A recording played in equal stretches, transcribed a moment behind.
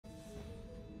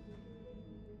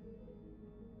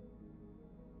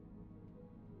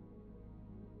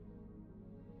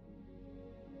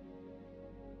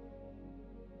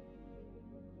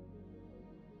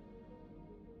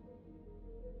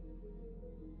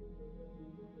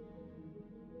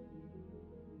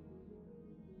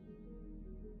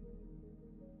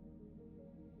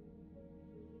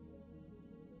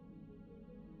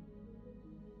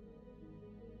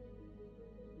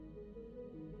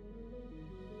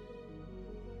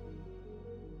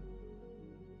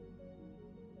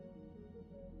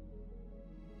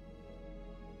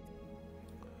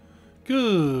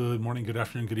Good morning, good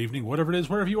afternoon, good evening, whatever it is,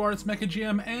 wherever you are, it's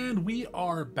MechaGM, and we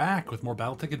are back with more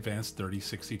BattleTech Advanced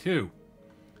 3062.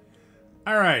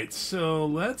 Alright, so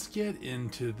let's get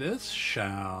into this,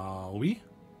 shall we?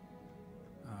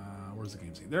 Where's the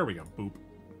game scene? There we go, boop.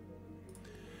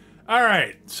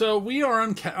 Alright, so we are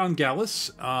on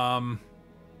Gallus, and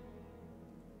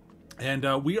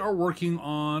we are working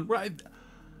on... Right,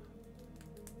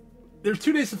 there's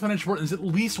 2 days of financial report, and there's at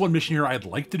least one mission here I'd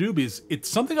like to do, because it's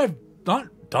something I've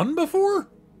not done before?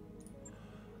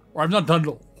 Or I've not done it in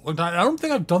a long time. I don't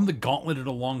think I've done the gauntlet in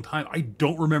a long time. I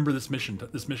don't remember this mission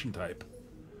type.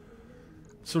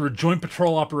 Sort of joint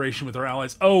patrol operation with our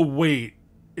allies. Oh, wait.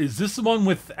 Is this the one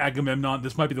with Agamemnon?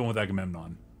 This might be the one with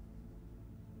Agamemnon.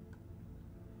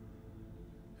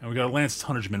 And we got a lance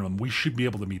tonnage minimum. We should be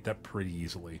able to meet that pretty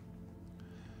easily.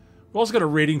 We've also got a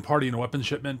raiding party and a weapons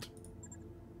shipment,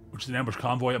 which is an ambush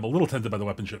convoy. I'm a little tempted by the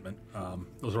weapons shipment.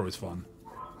 Those are always fun.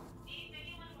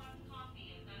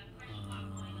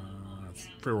 That's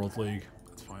Free World League.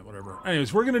 That's fine, whatever.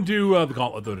 Anyways, we're going to do the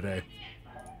gauntlet, though, today.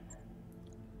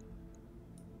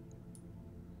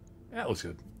 Yeah, that looks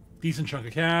good. Decent chunk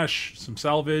of cash, some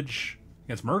salvage.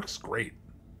 Against Mercs? Great.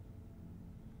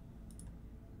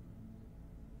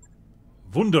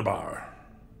 Wunderbar.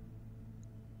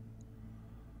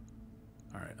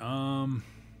 Alright,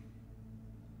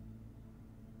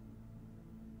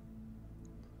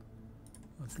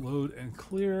 let's load and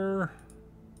clear.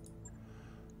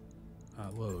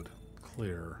 Load,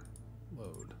 clear,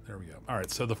 load. There we go.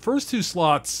 Alright, so the first 2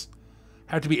 slots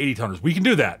have to be 80 tonners. We can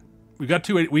do that. We've got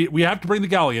 280. We have to bring the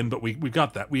galleon, but we've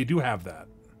got that. We do have that.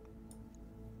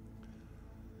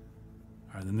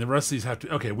 Alright, then the rest of these have to...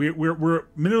 Okay, we're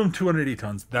minimum 280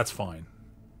 tons. That's fine.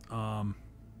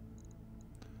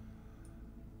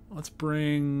 Let's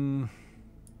bring...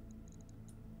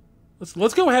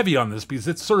 Let's go heavy on this, because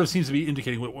it sort of seems to be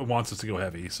indicating what wants us to go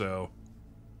heavy, so...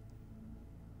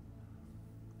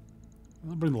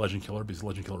 I'll bring the Legend Killer, because the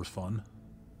Legend Killer is fun.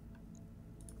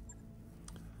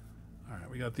 Alright,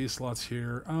 we got these slots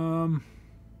here. I'm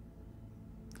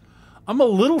a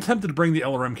little tempted to bring the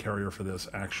LRM carrier for this,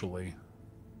 actually.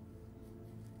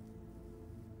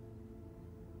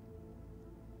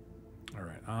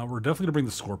 Alright, we're definitely going to bring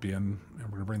the Scorpion, and we're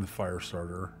going to bring the Fire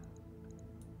Starter.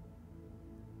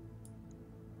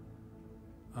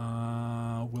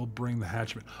 We'll bring the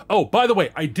Hatchman. Oh, by the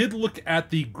way, I did look at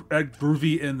the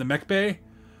Groovy in the mech bay.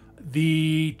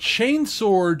 The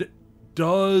Chainsword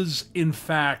does, in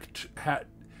fact,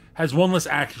 has 1 less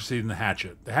accuracy than the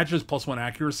Hatchet. The Hatchet has +1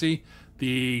 accuracy.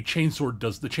 The Chainsword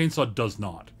does. The Chainsaw does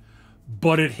not,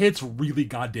 but it hits really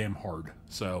goddamn hard.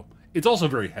 So it's also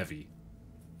very heavy.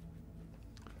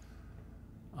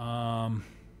 I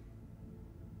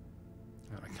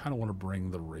kind of want to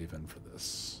bring the Raven for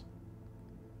this.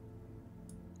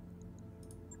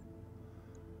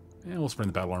 And we'll bring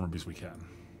the battle armor because we can.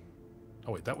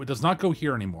 Oh wait, that one does not go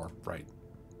here anymore. Right.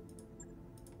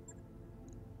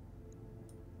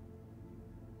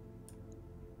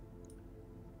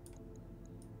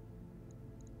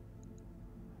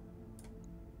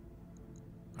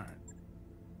 Alright.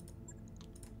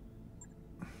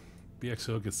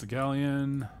 BXO gets the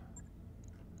galleon.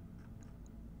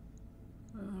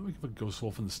 We can put Ghost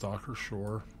Wolf in the Stalker,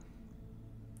 sure.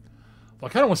 Well, I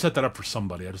kind of want to set that up for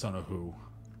somebody. I just don't know who.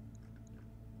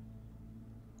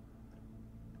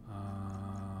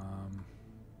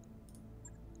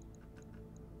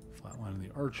 Flatline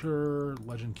the Archer.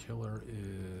 Legend Killer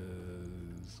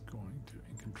is going to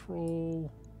in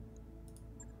control.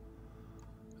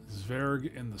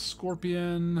 Zverg in the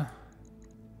Scorpion.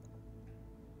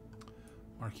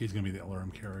 Marquis is going to be the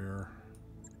LRM carrier.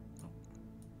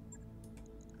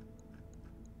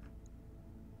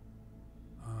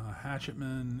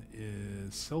 Hatchetman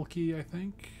is Silky, I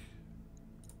think.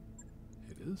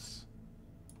 It is.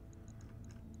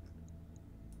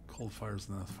 Cold Fire's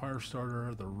the Fire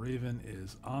Starter. The Raven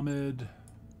is Ahmed.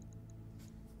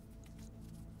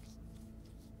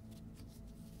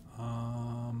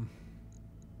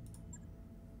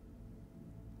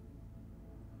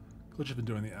 Glitch has been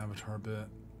doing the Avatar bit.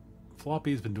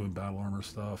 Floppy's been doing battle armor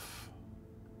stuff.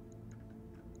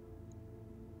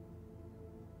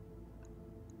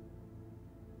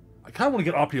 I kind of want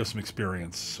to get Optio some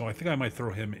experience, so I think I might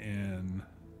throw him in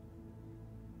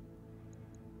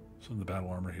some of the battle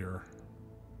armor here.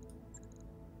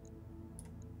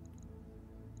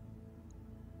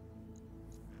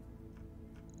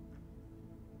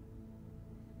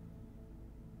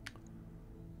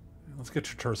 And let's get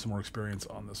Turtur some more experience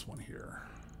on this one here.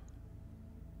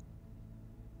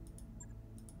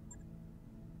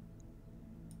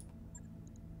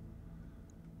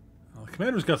 The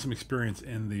commander's got some experience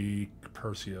in the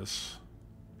Perseus.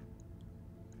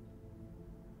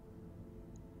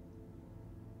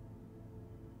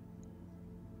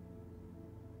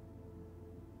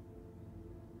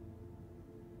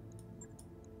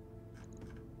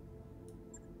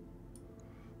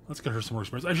 Let's get her some more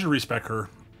experience. I should respec her.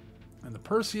 And the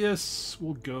Perseus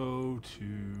will go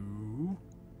to...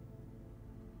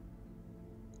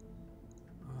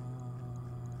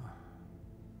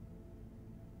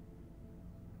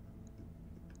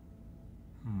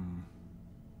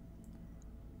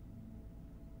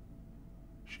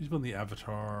 She's been the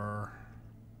Avatar.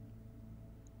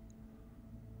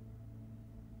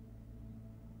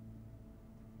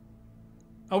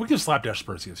 Oh, we can slapdash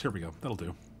Perseus. Here we go. That'll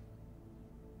do.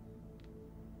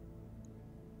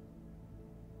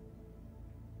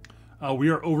 We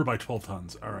are over by 12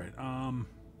 tons. All right.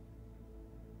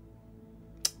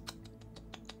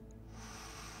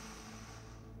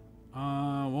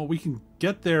 Well, we can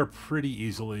get there pretty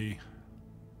easily.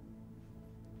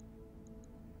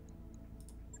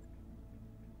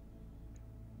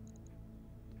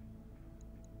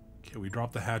 Okay, we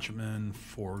drop the hatchman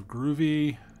for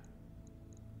Groovy.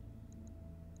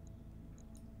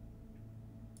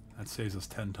 That saves us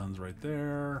 10 tons right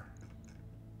there.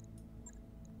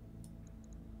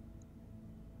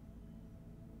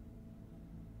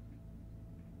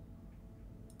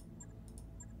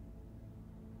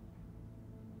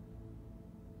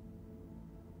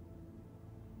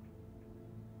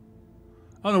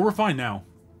 Oh no, we're fine now.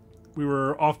 We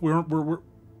were off. We're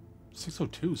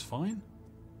 602 is fine.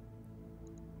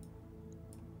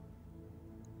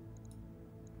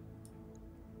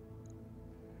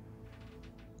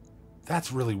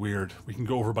 That's really weird. We can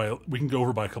go over by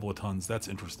a couple of tons. That's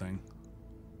interesting.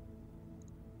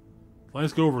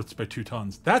 Let's go over by 2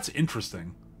 tons. That's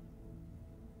interesting.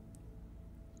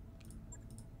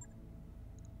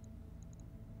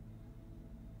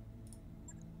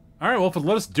 All right, well, if it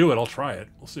let us do it, I'll try it.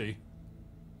 We'll see.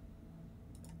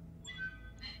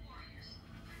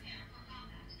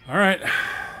 All right,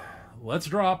 let's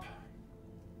drop.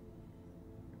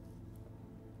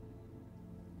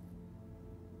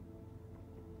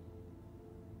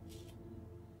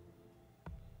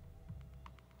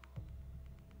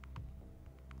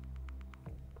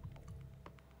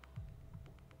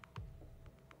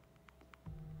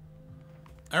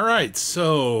 All right,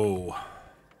 so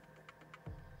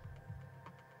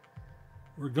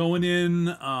we're going in.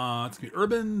 It's gonna be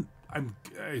urban.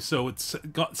 So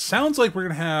sounds like we're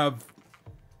gonna have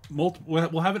multiple.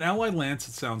 We'll have an allied lance.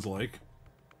 It sounds like,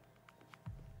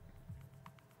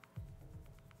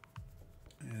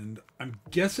 and I'm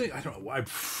guessing. I don't know. I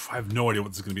have no idea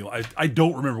what this is gonna be like. I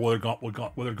don't remember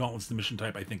whether Gauntlet's the mission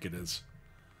type. I think it is.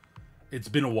 It's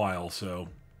been a while, so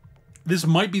this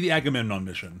might be the Agamemnon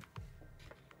mission.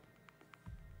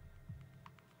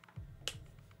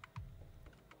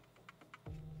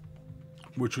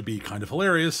 Which would be kind of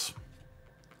hilarious.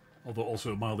 Although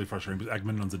also mildly frustrating, because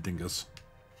Agamemnon's a dingus.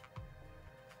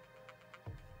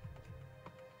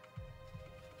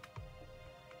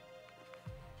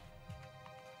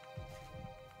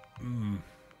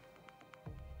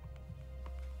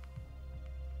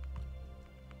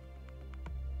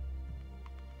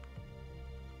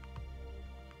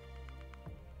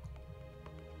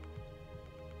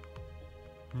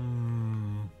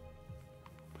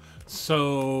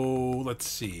 So, let's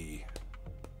see.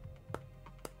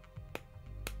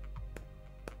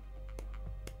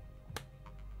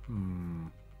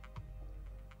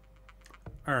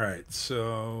 Alright,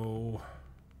 so...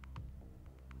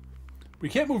 we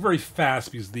can't move very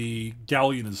fast because the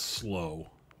galleon is slow.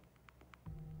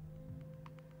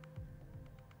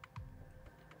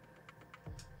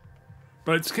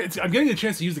 But I'm getting a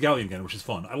chance to use the galleon again, which is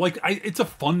fun. It's a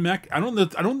fun mech. I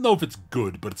don't know if it's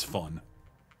good, but it's fun.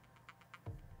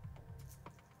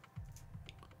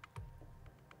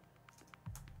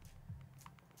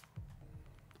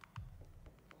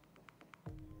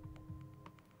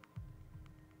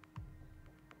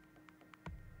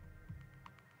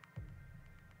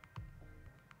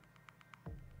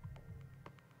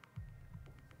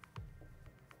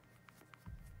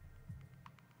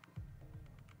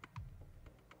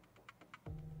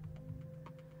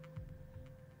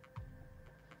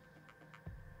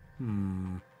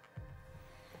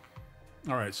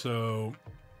 Alright, so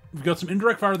we've got some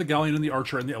indirect fire of the galleon and the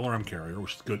archer and the LRM carrier,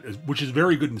 which is good, which is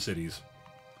very good in cities.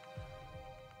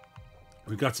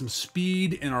 We've got some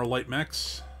speed in our light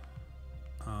mechs.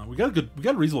 We got a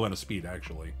reasonable amount of speed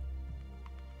actually.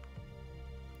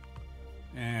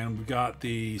 And we got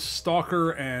the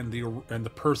Stalker and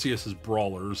the Perseus as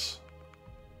brawlers.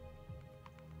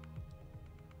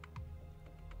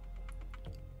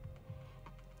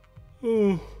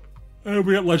 Oh. And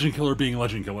we got Legend Killer being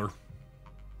Legend Killer.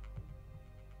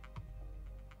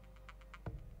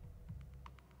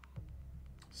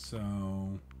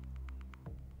 So...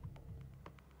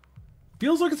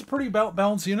 feels like it's a pretty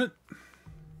balanced unit.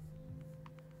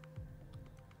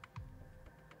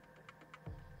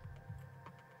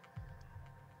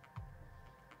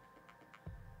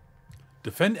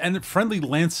 Defend and friendly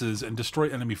lances and destroy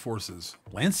enemy forces.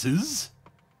 Lances?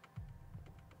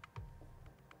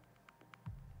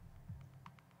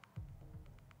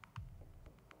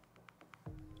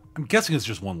 I'm guessing it's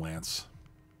just one lance.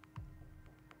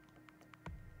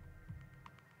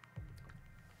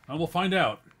 And we'll find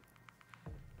out.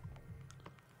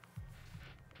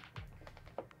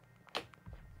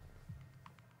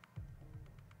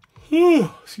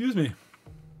 Excuse me.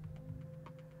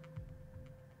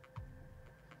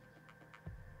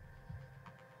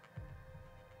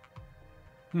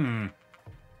 Hmm.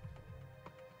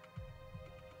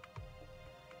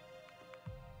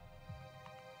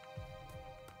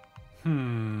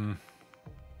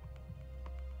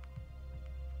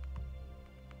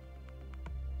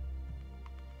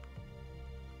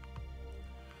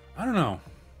 I don't know.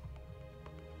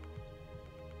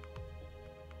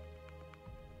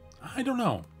 I don't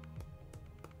know.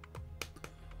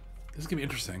 This is gonna be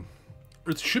interesting.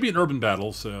 It should be an urban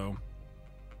battle, so...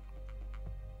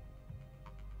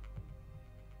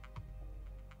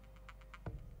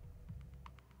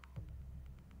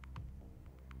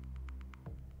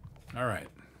 Alright.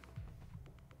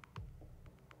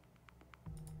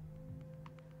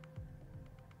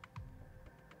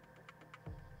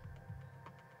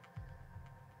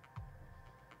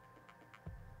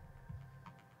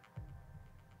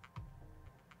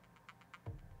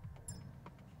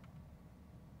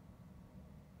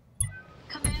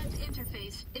 Command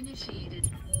interface initiated.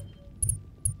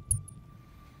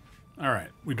 Alright,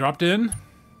 we dropped in.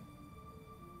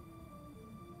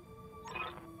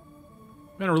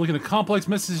 Man, we're looking at a complex,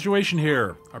 messy situation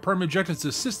here. Our primary objective is to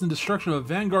assist in the destruction of a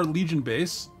Vanguard Legion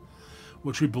base,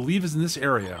 which we believe is in this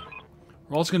area.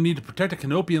 We're also going to need to protect a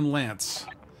Canopian Lance.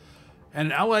 And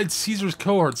an allied Kaiser's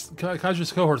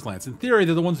Cohorts Lance. In theory,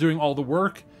 they're the ones doing all the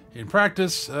work. In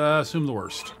practice, assume the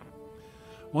worst.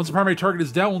 Once the primary target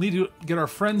is down, we'll need to get our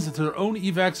friends into their own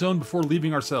evac zone before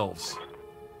leaving ourselves.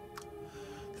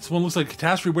 This one looks like a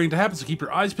catastrophe waiting to happen, so keep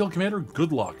your eyes peeled, Commander.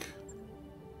 Good luck.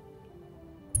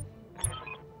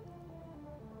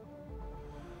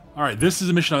 Alright, this is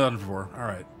a mission I've done before.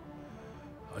 Alright.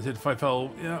 Identify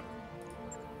fellow... yeah.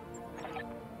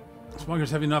 Smugglers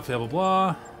heavy enough, blah blah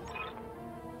blah.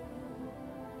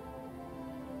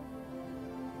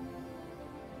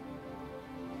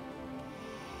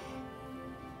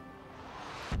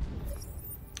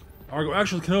 Argo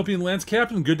Actual Canopian Lance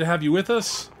Captain, good to have you with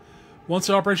us. Once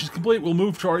the operation is complete, we'll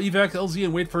move to our evac LZ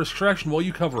and wait for extraction while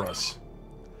you cover us.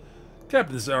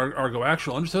 Captain, this is Argo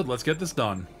Actual. Understood. Let's get this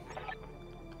done.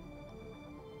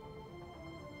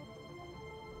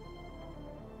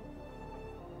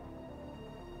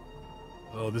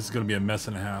 Oh, this is going to be a mess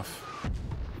and a half.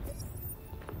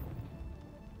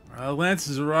 Lance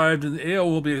has arrived, and the AO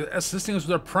will be assisting us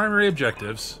with our primary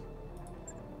objectives.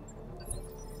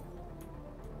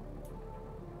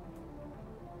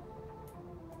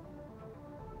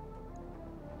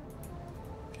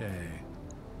 Okay.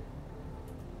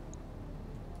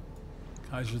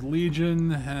 Kaiser's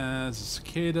Legion has a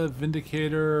Cicada,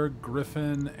 Vindicator,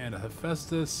 Griffin, and a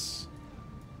Hephaestus.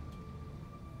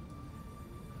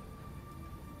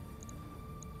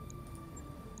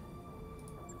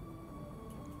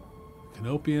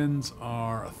 Canopians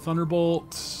are a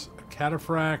Thunderbolt, a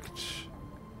Cataphract,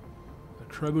 a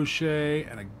Trebuchet,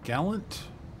 and a Gallant.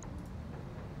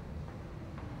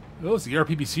 Oh, it's the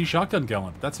RPBC Shotgun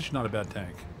Gallant. That's actually not a bad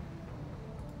tank.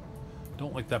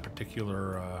 Don't like that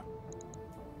particular...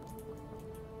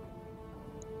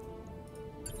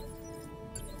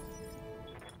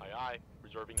 Aye, aye.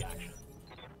 Reserving action.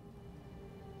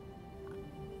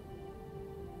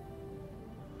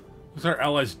 Looks like our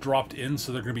allies dropped in,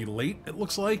 so they're going to be late, it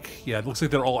looks like. Yeah, it looks like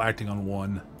they're all acting on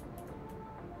one.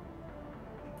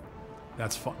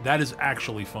 That's fine. That is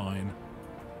actually fine.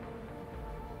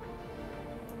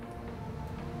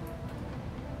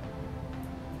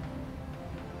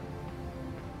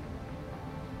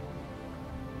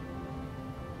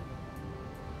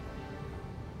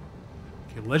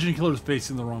 Okay, Legend Killer is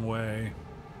facing the wrong way.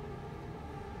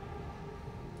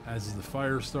 As is the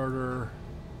fire starter.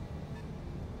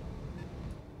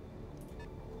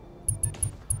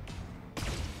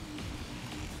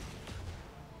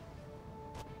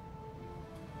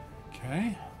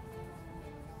 Okay.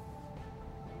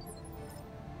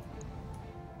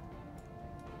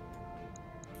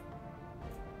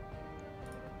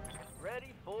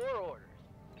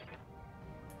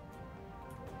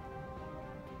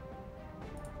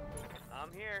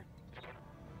 I'm here.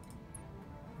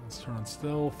 Let's turn on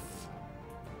stealth.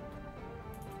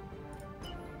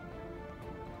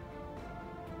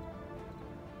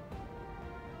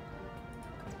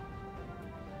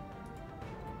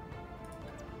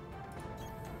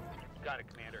 Got it,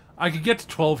 Commander. I could get to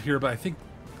 12 here, but I think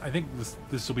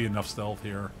this will be enough stealth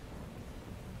here.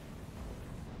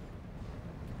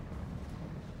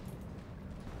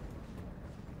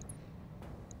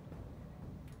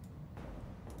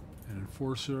 An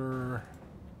enforcer,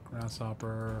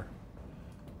 grasshopper,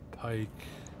 pike,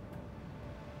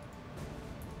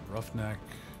 roughneck.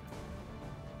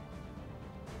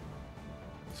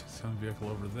 6-ton vehicle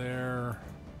over there.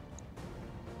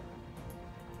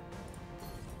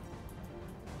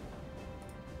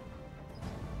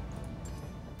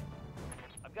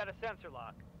 Got a sensor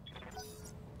lock.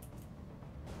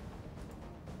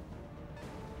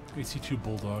 AC2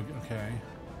 Bulldog, okay.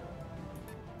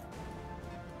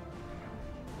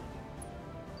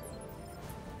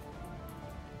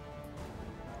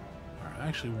 Alright, I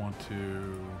actually want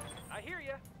to... I hear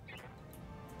you.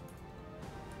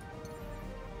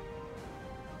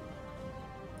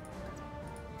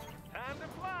 Time to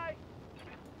fly.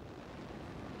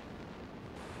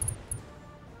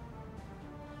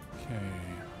 Okay.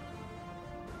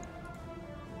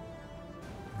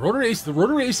 The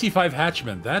rotary AC5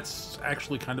 Hatchman, that's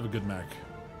actually kind of a good mech.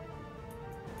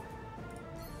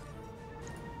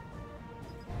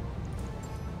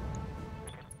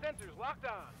 Sensors locked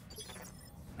on.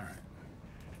 Alright.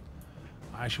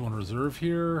 I actually want to reserve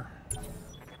here.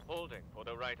 Holding for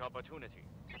the right opportunity.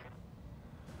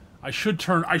 I should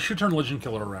turn Legend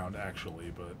Killer around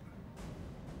actually, but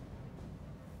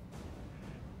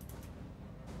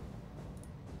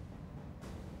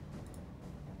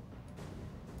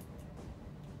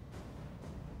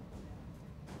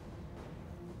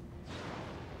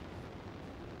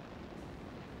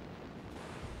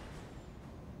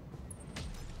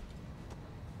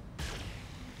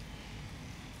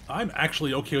I'm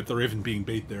actually okay with the Raven being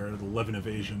bait there at 11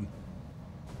 evasion.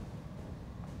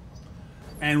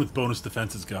 And with bonus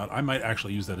defense it's got, I might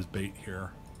actually use that as bait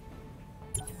here.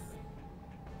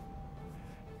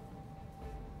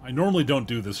 I normally don't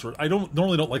do this sort. I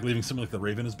normally don't like leaving something like the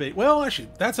Raven as bait. Well, actually,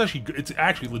 that's actually good. It's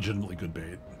actually legitimately good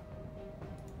bait.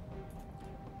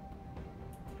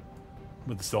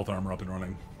 With the stealth armor up and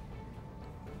running.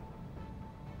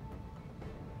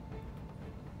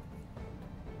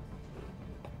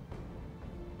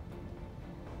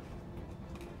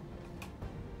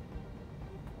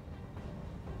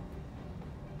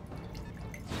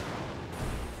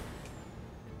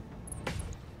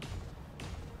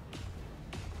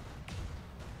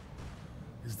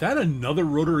 Is that another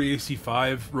rotary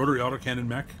AC5 rotary autocannon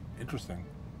mech? Interesting.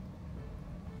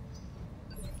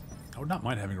 I would not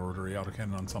mind having a rotary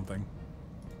autocannon on something.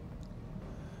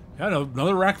 Yeah, no,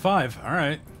 another Rack 5. All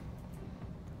right.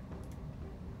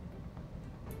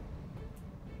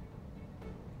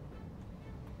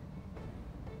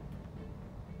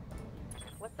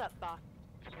 What's up, boss?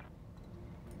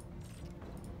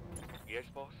 Yes,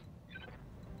 boss.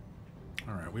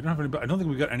 All right, we don't have anybody. I don't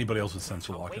think we've got anybody else with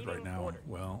sensor locket right now.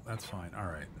 Well, that's fine. All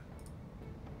right.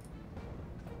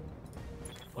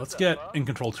 Let's get in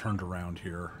control turned around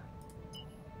here.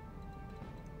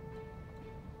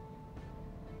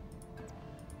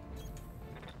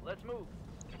 Let's move.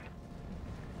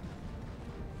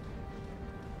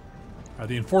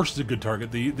 The Enforcer's a good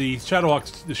target. The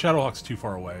Shadowhawk's too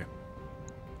far away,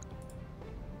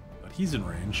 but he's in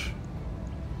range.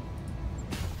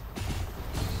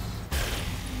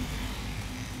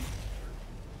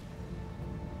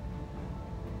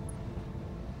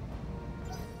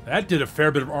 That did a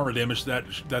fair bit of armor damage to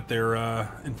that their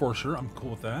Enforcer. I'm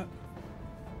cool with that.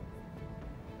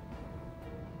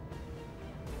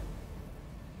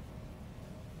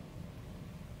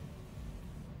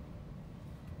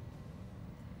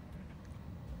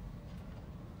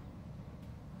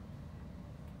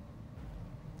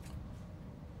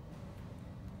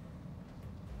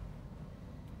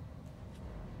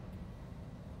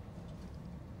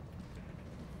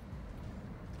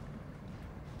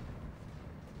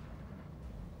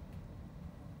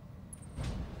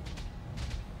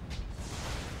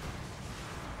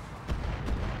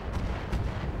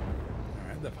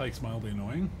 That pike's mildly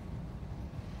annoying.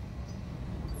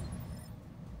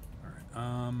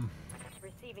 Alright,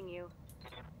 Receiving you.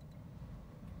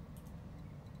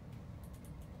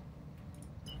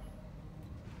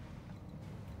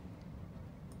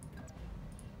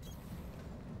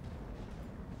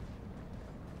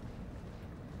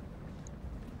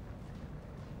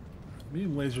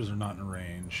 medium lasers are not in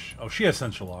range. Oh, she has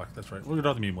sensor lock. That's right. We'll get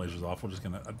all the medium lasers off. We're just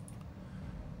gonna...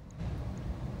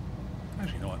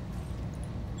 Actually, you know what?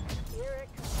 Here it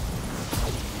comes.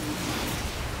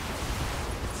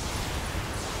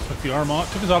 Took the arm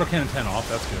off. Took his autocannon 10 off.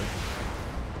 That's good.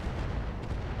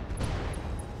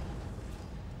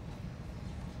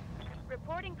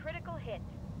 Reporting critical hit.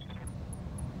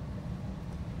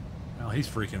 Well, he's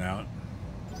freaking out.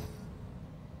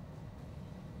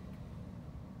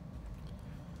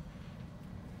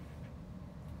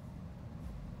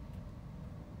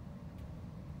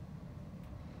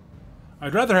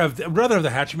 I'd rather have the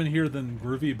Hatchman here than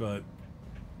Groovy, but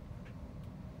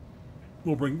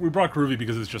we brought Groovy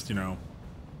because it's just, you know.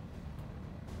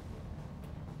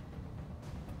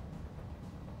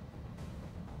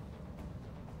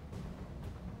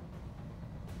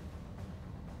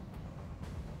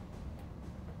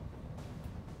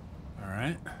 All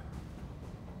right.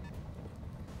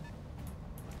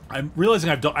 I'm realizing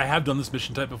I have done this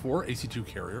mission type before. AC2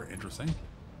 carrier, interesting.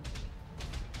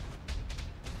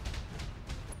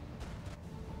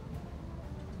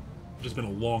 It's just been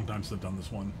a long time since I've done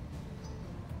this one.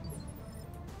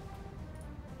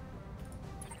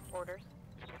 Orders.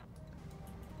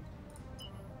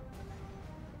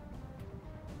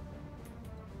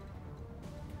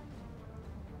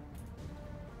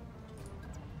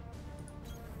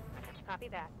 Copy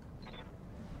that.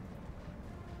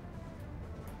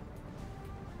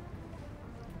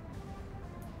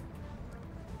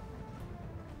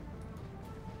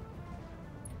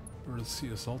 Where's the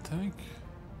assault tank?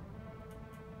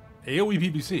 AoE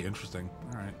PPC, interesting.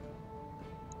 Alright.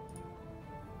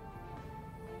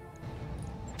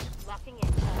 Locking in.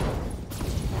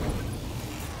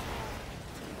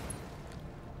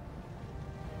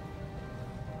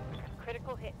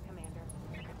 Critical hit, Commander.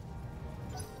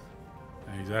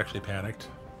 He's actually panicked.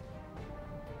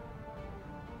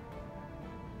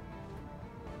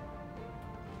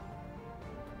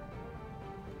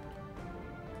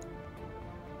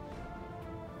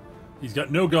 He's got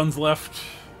no guns left.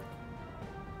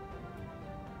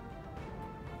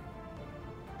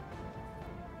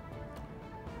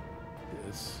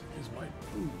 This is my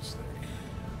boomstick.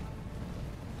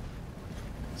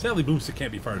 Sadly, boomstick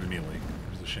can't be fired immediately,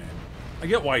 which is a shame. I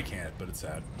get why he can't, but it's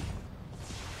sad.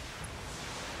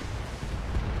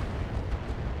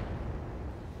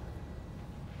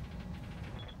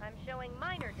 I'm showing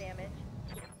minor damage.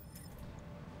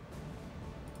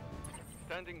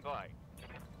 Standing by.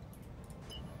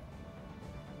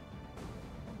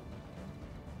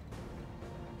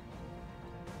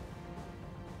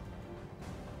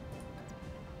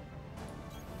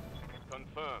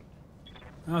 Confirmed.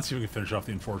 Let's see if we can finish off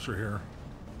the Enforcer here.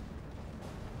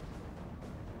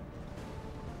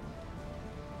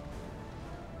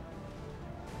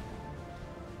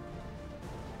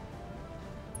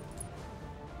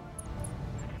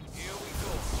 Here we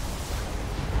go.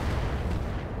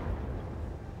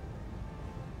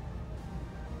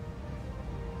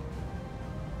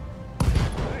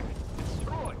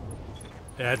 Destroy.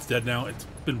 Yeah, it's dead now. It's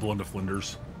been blown to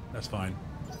flinders. That's fine.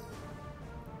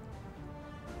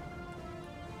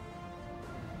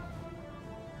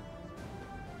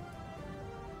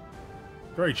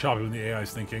 Very choppy when the AI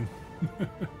is thinking. All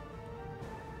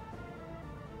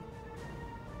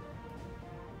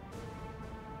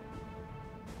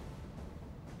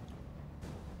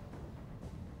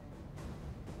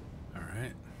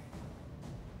right.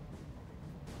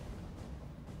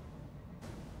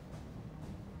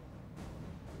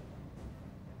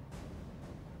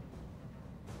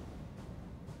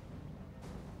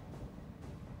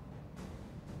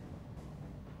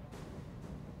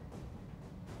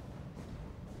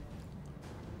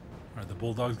 Alright, the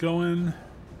Bulldog's going.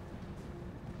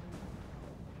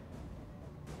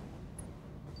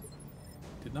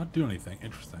 Did not do anything.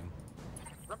 Interesting.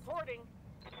 Reporting.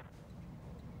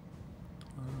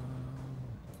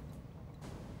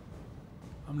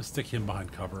 I'm gonna stick him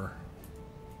behind cover.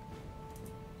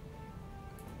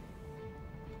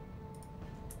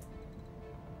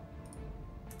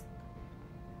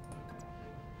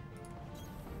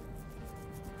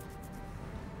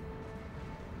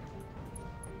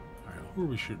 Who are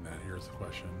we shooting at? Here's the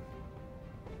question.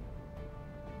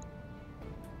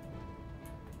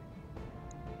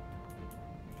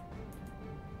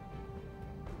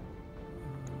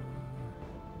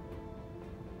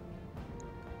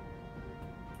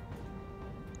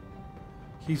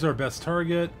 He's our best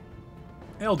target.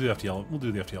 Yeah, I'll do FTL. We'll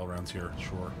do the FTL rounds here,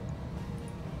 sure.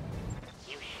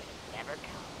 You should never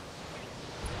come.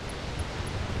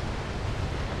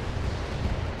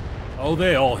 Oh,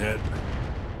 they all hit.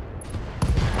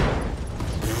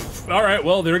 All right,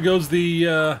 well, there goes the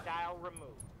Dial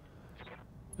removed.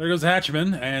 there goes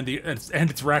Hatchman and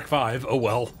it's rack 5. Oh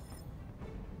well.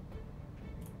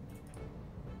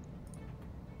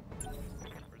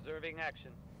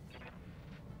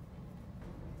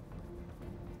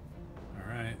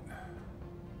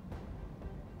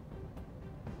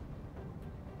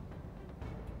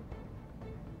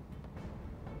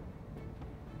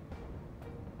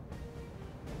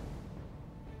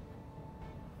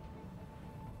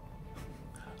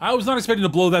 I was not expecting to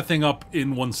blow that thing up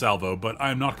in one salvo, but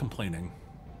I'm not complaining.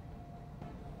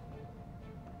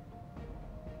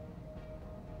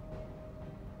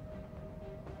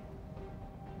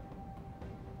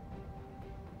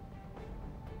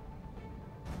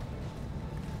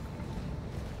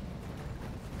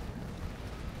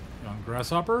 On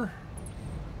Grasshopper.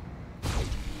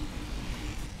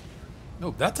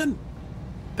 No, that's an...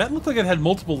 That looked like it had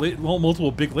multiple big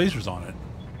lasers on it.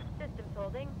 Systems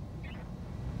holding.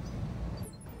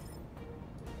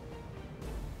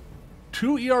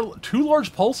 Two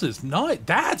large pulses. Nice.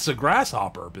 That's a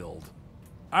Grasshopper build.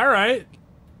 All right.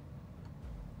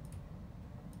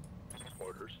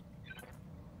 Orders.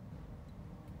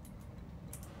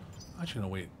 I'm actually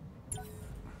gonna wait.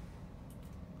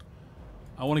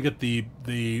 I want to get the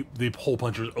hole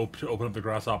punchers to open up the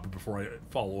Grasshopper before I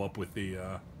follow up with the.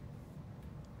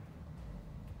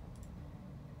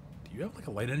 Do you have like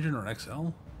a light engine or an XL?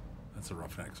 That's a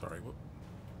Roughneck. Sorry. Whoop.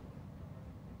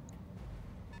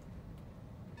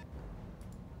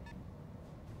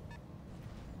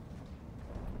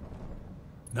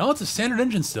 No, it's a standard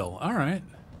engine still. All right.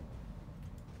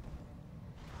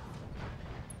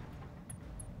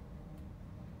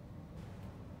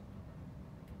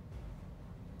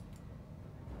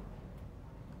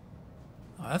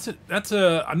 That's it. That's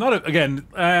a. I'm not a, again.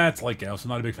 It's like Gauss. I'm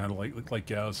not a big fan of like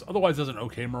Gauss. Otherwise, that's an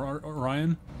okay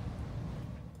Orion.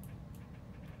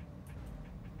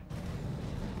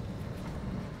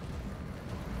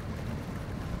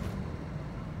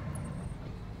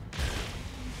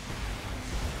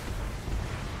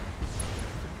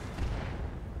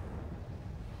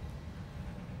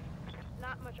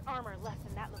 Not much armor left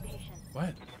in that location.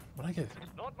 What? What I get?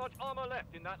 Not much armor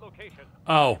left in that location.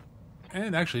 Oh.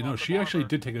 And actually, no, she actually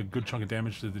did take a good chunk of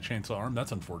damage to the chainsaw arm.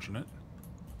 That's unfortunate.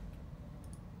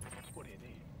 What do you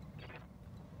need?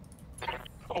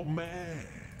 Oh man,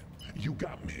 you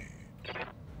got me.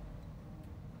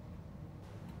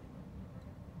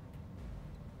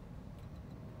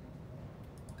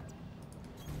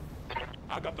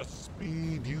 I got the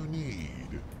speed you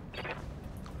need.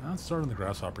 Let's start on the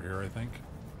Grasshopper here, I think.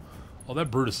 Well,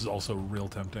 that Brutus is also real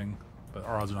tempting, but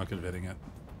our odds are not good at hitting it.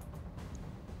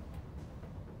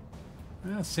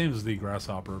 Yeah, same as the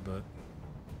Grasshopper, but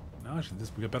no, actually,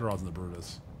 we got better odds than the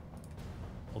Brutus.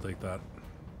 I'll take that.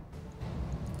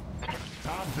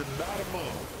 Time to light 'em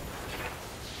up.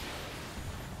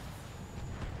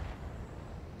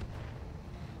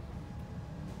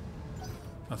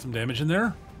 Got some damage in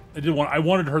there. I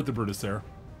wanted to hurt the Brutus there.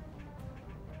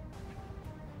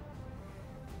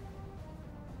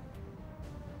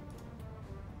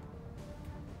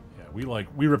 Yeah,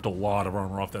 we ripped a lot of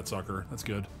armor off that sucker. That's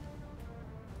good.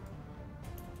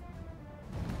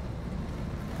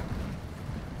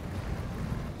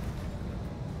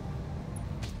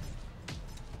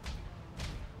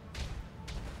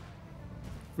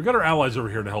 We got our allies over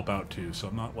here to help out too, so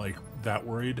I'm not like that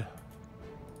worried.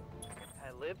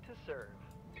 I live to serve.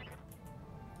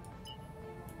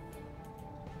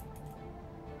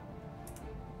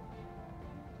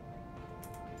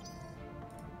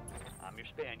 I'm your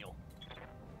spaniel.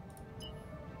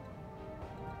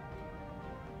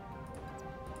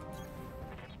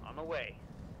 On my way.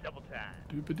 Double time.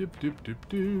 Doop a doop doop doop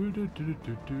doo doo doo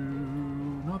doo doo.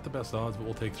 Not the best odds, but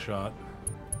we'll take the shot.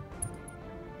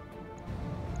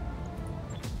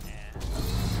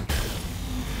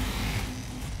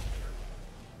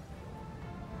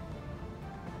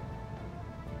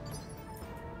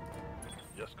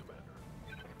 Yes, Commander.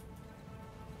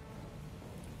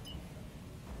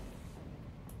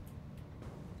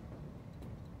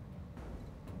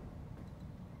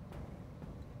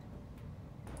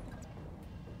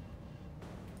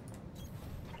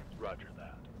 Roger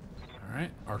that. All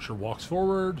right, Archer walks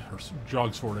forward, or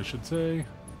jogs forward, I should say.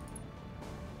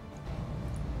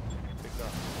 Picked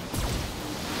up.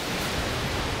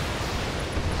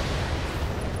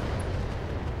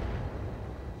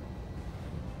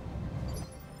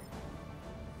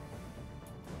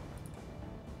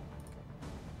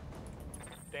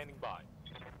 Standing by.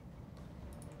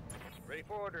 Ready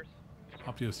for orders.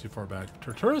 Optio's too far back.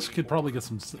 Turturus could probably get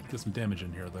some damage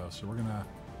in here though, so we're gonna.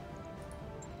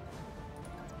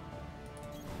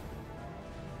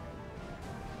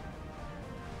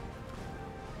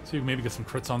 See if we can maybe get some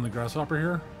crits on the Grasshopper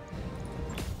here.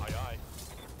 Aye, aye.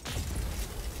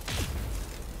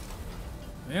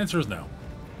 The answer is no,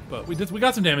 but we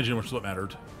got some damage in, which is what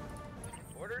mattered.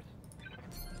 Orders?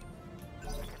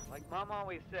 Like Mom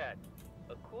always said,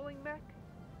 a cooling mech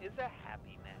is a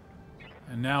happy mech.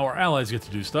 And now our allies get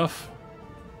to do stuff.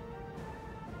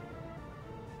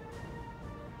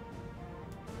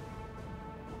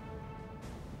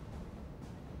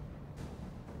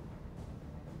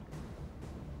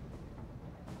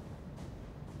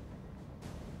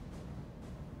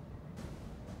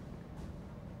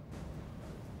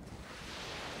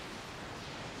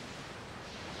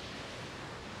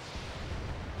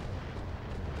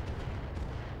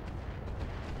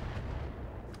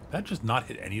 That just not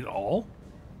hit any at all?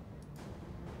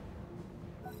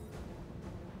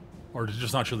 Or did it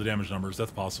just not show the damage numbers?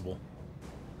 That's possible.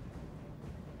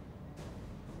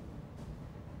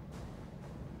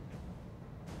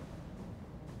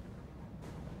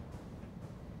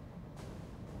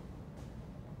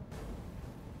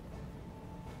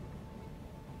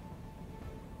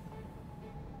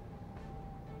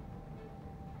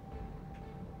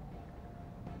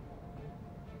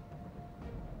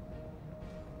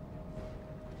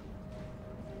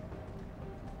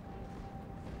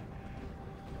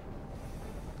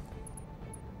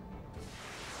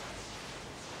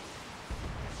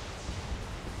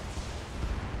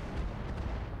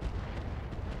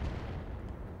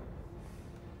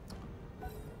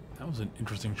 That was an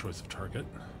interesting choice of target.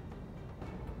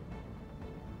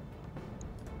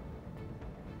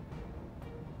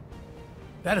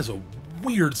 That is a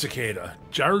weird cicada.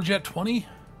 Gyrojet 20?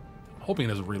 I'm hoping it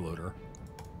has a reloader.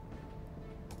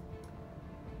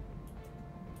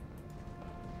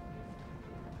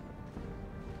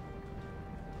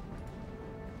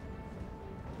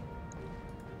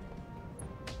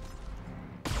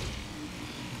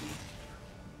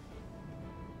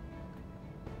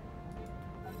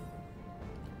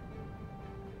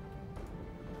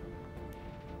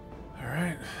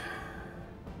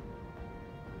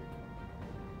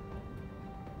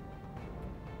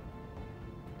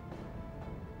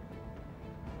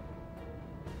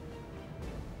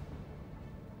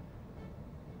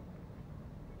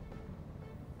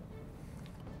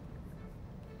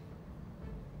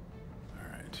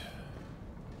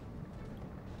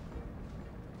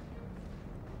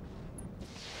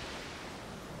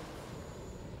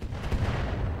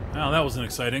 Oh, that wasn't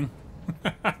exciting.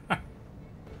 Fired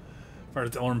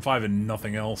at Alarm 5 and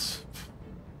nothing else.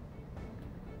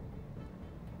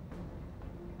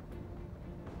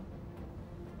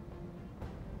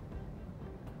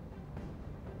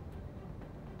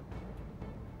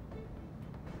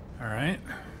 Alright.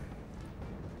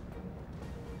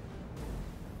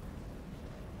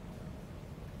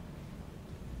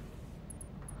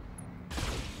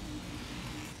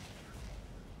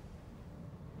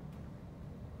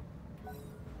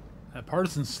 That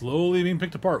partisan's slowly being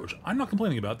picked apart, which I'm not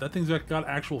complaining about. That thing's got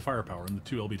actual firepower, and the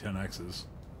two LB-10Xs.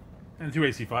 And the two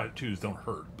AC-2s don't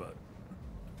hurt, but...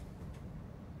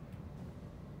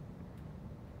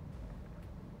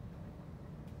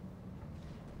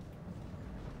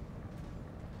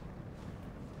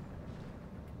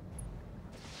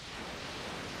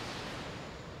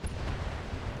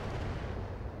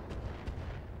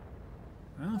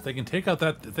 Well, if they can take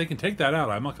that out,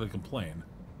 I'm not going to complain.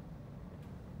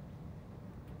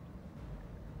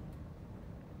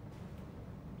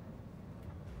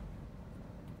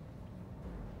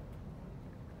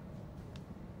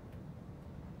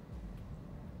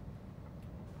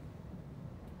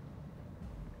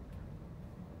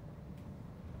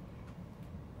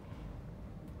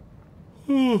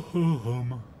 Alright,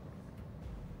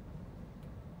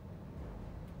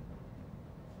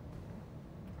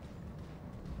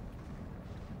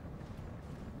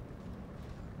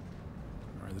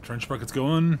 the trench bucket's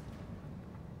going.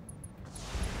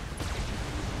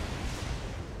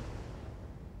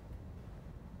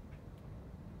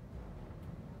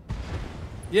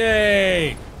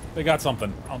 Yay! They got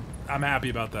something. I'm happy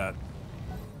about that.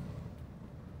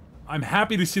 I'm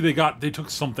happy to see they took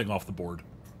something off the board.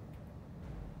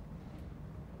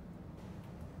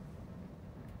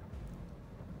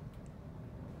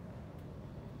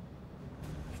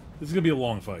 This is gonna be a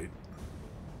long fight.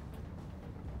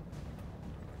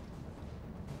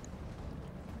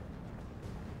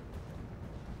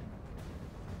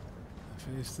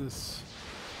 Face this.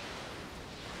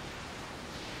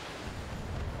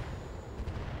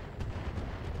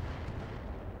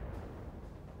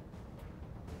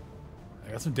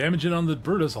 I got some damage in on the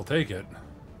Brutus, I'll take it.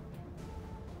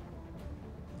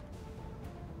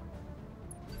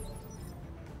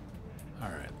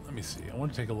 Alright, let me see. I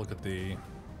want to take a look at the...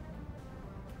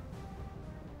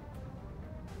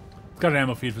 It's got an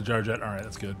ammo feed for the Gyrojet. Alright,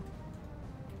 that's good.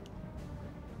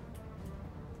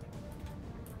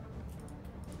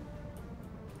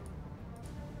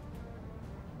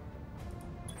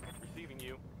 Receiving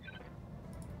you.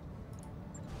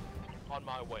 On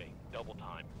my way. Double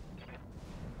time.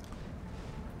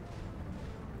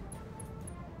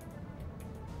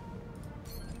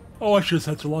 Oh, I should have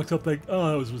sensor locked up. Oh,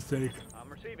 that was a mistake.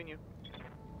 I'm receiving you.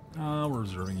 We're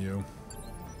reserving you.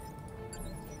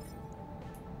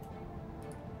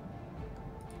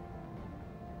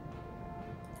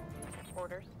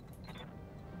 Orders.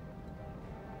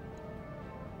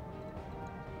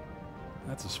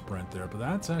 That's a sprint there, but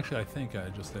that's actually, I think,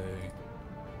 just a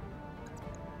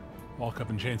walk up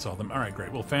and chainsaw them. All right,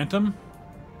 great. Well, Phantom.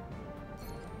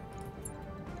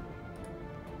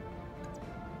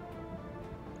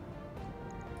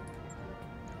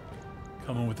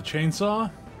 Coming with the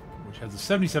chainsaw, which has a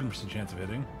 77% chance of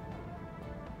hitting.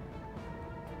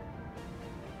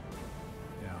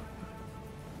 Yeah.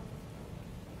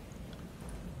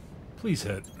 Please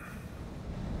hit.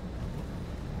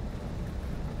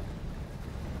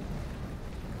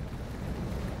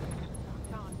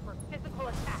 On for physical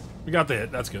attack. We got the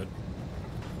hit. That's good.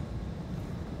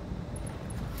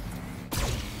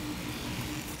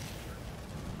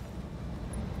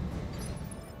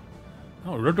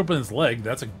 Oh, we ripped open his leg.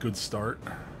 That's a good start.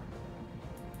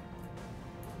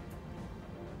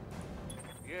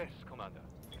 Yes, Commander.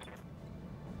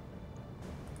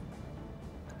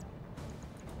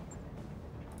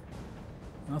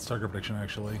 That's target prediction,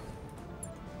 actually.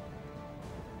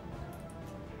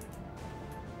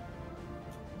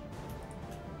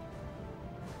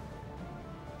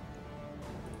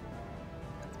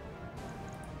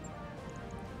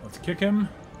 Let's kick him.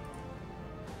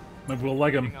 Maybe we'll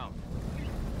leg him. Heading out.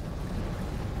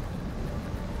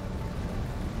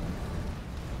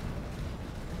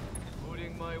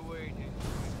 Putting my weight in.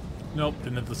 Nope,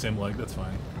 didn't hit the same leg. That's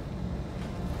fine.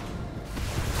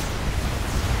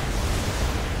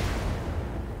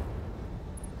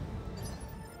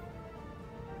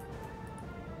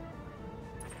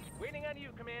 Waiting on you,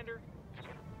 Commander.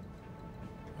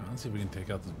 Let's see if we can take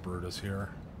out this Brutus here.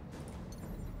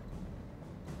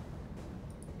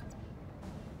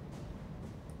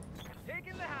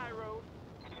 Taking the high road.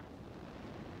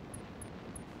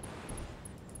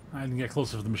 I can get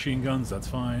closer to the machine guns. That's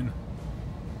fine.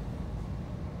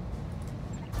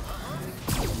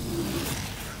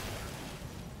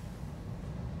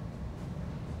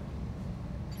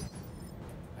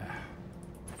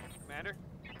 Commander.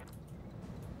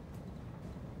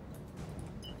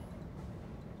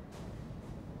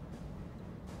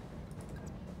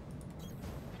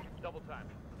 Double time.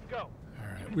 Go. All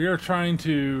right, we are trying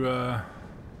to.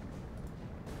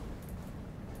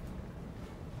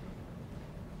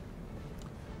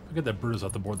 If we get that Brutus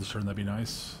off the board this turn, that'd be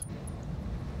nice.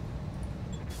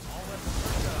 All weapons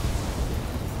turned down.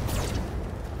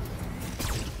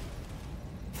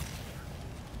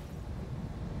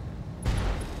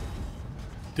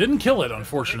 Didn't kill it,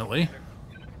 unfortunately. It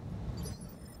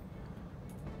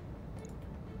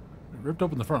ripped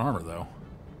open the front armor, though.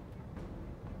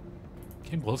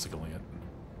 Came close to killing it.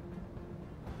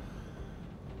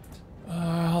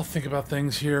 I'll think about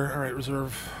things here. All right,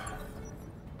 reserve.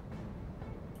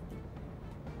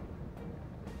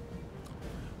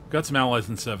 Got some allies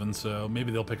in 7, so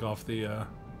maybe they'll pick off the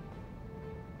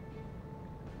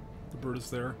Brutus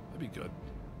there. That'd be good.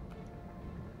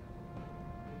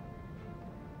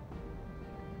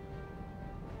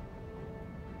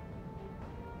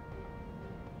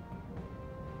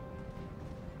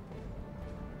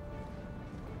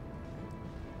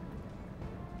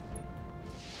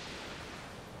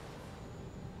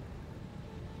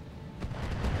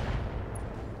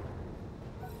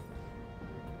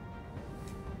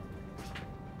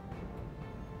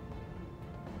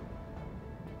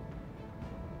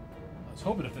 I was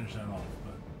hoping to finish that off,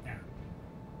 but yeah.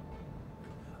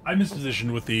 I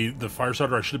mispositioned with the fire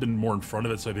starter. I should have been more in front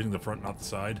of it, so I'm hitting the front, not the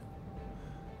side.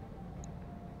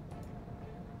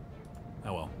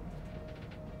 Oh well.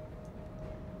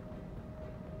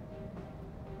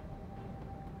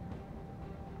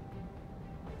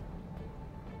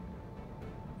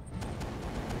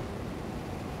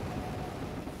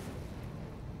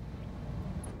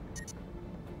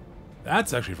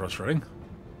 That's actually frustrating.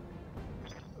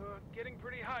 Getting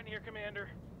pretty hot in here, Commander.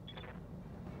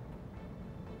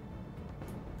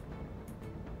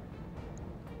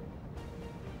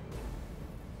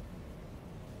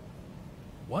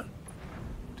 What?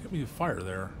 Didn't we fire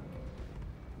there?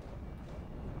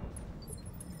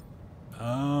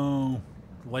 Oh,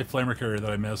 light flamer carrier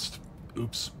that I missed.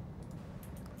 Oops.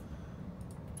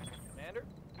 Commander?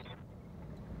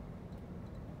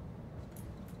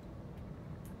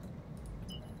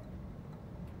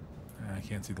 I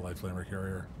can't see the light flamer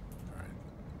carrier. All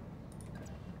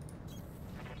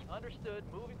right. Understood.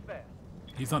 Moving fast.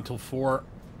 He's not till 4.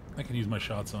 I can use my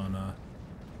shots on.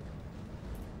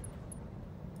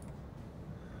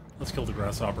 Let's kill the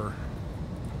grasshopper.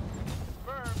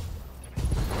 Firm.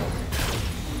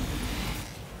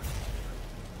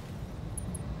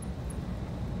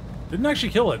 Didn't actually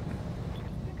kill it.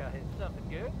 Think I hit something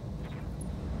good?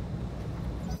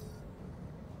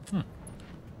 Thought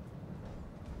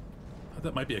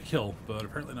that might be a kill, but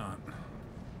apparently not.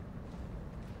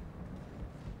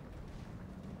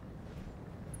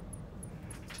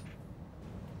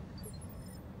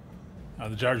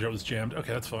 The gyro jet was jammed.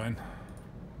 Okay, that's fine.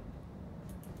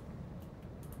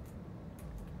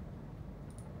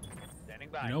 Standing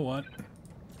by. You know what?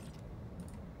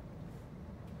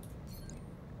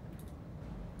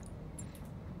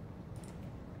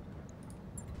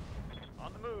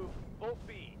 On the move. Full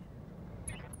speed.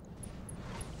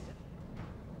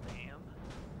 Bam.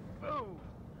 Boom.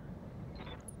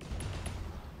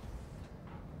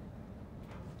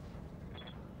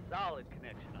 Solid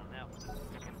connection on that one.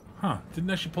 Huh. Didn't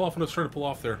actually pull off what I was trying to pull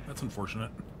off there. That's unfortunate.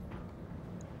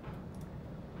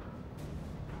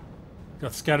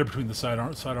 Got scattered between the side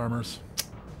armors.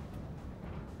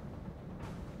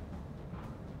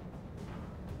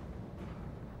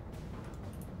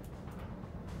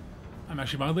 I'm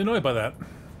actually mildly annoyed by that.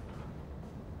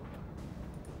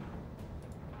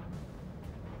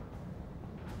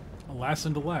 Alas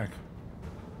and alack.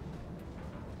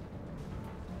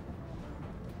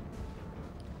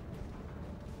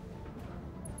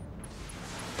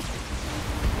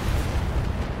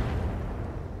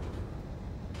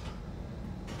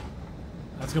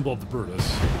 That's gonna blow up the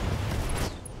Brutus.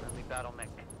 Friendly battle mech.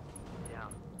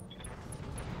 Down.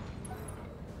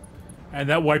 And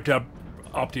that wiped out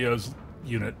Optio's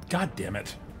unit. God damn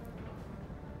it.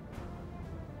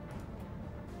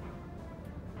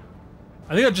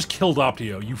 I think I just killed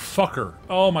Optio, you fucker.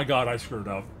 Oh my god, I screwed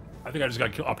up. I think I just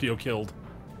got Optio killed.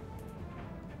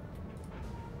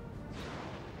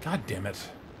 God damn it.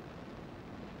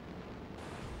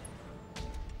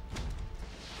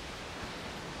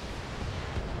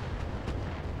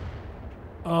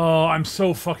 Oh, I'm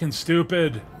so fucking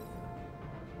stupid.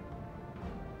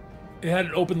 It had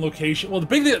an open location. Well, the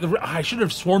big thing, I should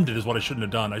have swarmed it is what I shouldn't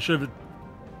have done. I should have...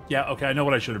 Yeah, okay, I know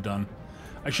what I should have done.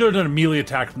 I should have done a melee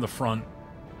attack from the front.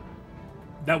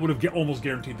 That would have almost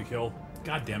guaranteed the kill.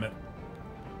 God damn it.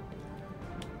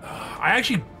 I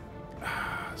actually...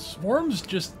 Swarms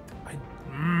just...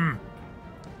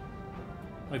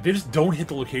 Like, they just don't hit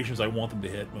the locations I want them to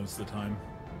hit most of the time.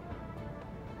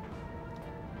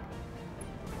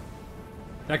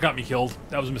 That got me killed.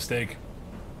 That was a mistake.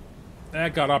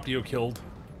 That got Optio killed.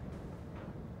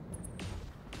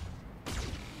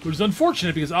 Which is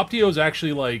unfortunate because Optio's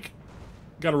actually, like,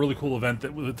 got a really cool event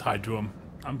that was tied to him.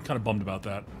 I'm kind of bummed about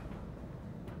that.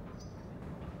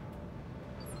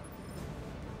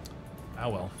 Ah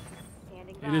well.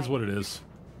 It is what it is.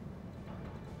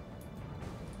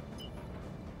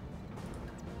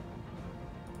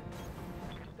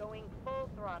 Going full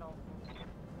throttle.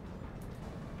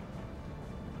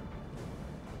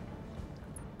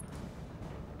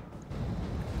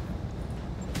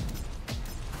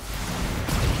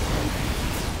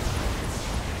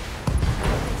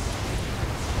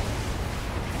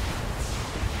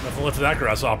 Nothing left of that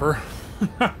grasshopper.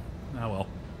 Ah well.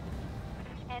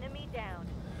 Enemy down.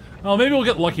 Well, maybe we'll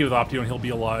get lucky with Optio and he'll be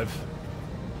alive.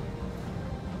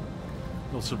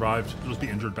 He'll survive. He'll just be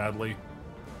injured badly.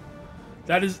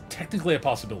 That is technically a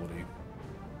possibility.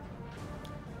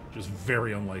 Just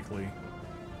very unlikely.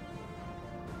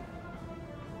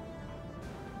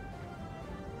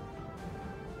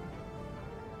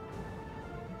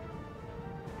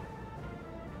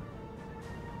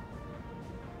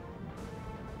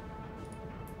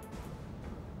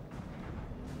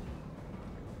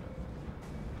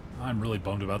 I'm really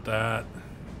bummed about that.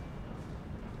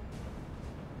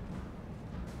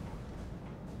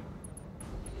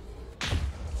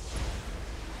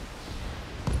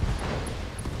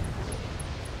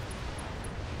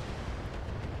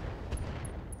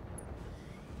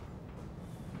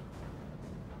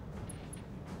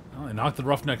 Well, I knocked the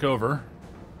roughneck over.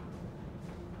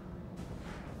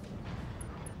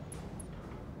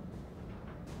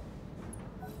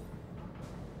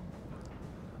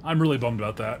 I'm really bummed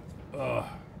about that. Ugh.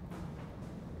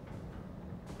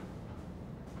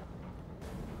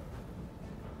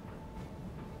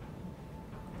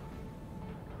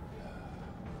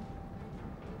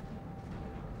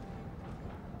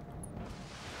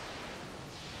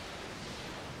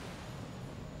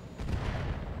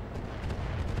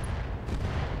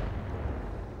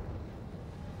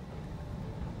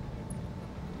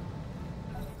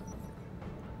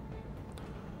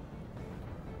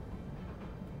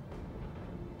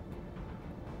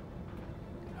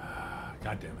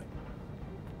 God damn it.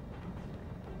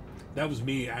 That was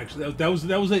me, actually.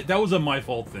 That was a my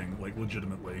fault thing, like,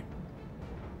 legitimately.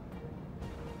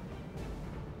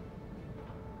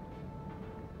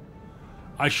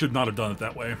 I should not have done it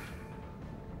that way.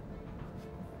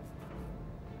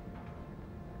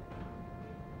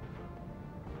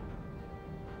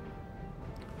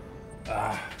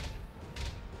 Ah.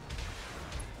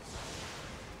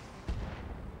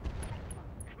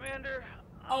 Commander,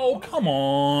 Oh, come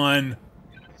on!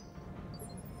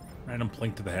 Random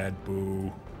plink to the head.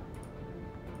 Boo.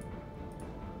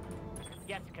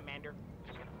 Yes, Commander.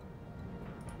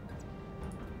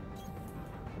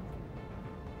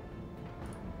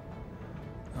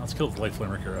 Let's kill the light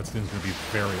flamer here. That's going to be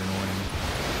very annoying.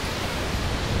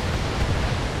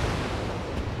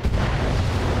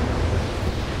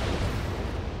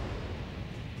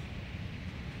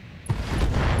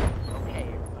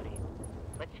 Okay, everybody.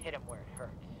 Let's hit him where it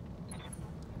hurts.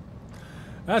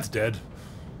 That's dead.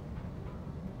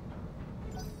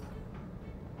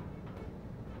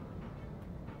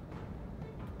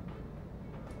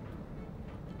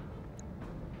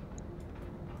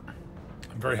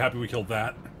 I'm very happy we killed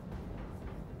that.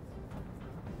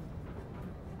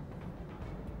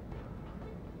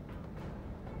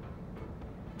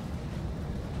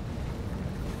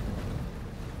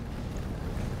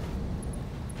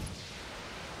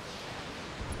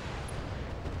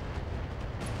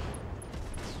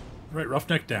 Right,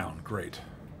 roughneck down. Great.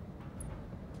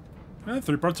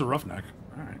 3 parts of roughneck.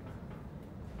 All right.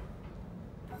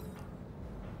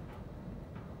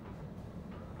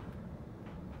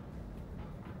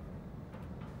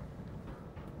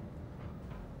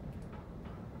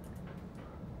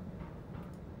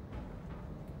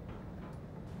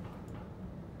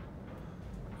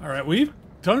 All right, we've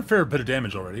done a fair bit of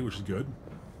damage already, which is good.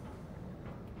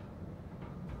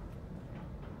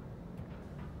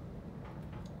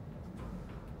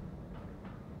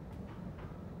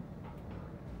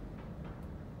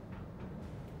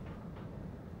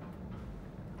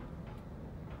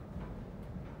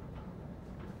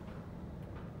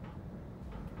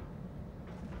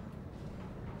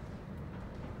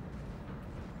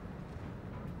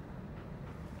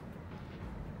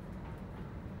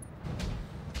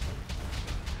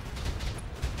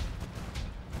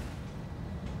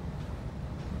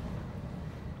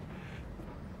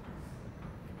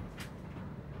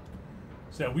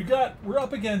 So we're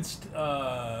up against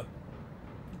what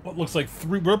looks like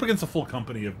we're up against a full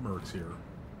company of mercs here.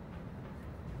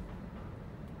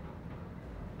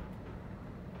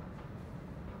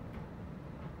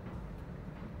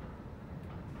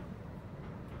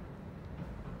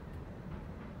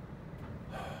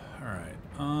 All right.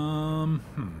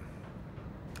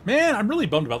 Man, I'm really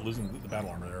bummed about losing the battle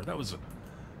armor there. That was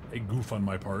a goof on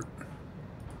my part.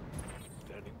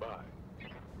 Standing by.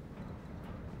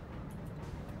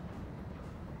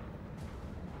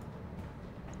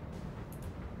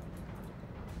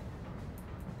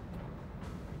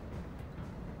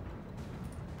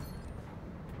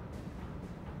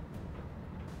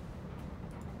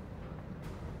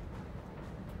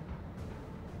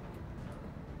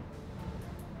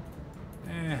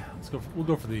 Let's go. We'll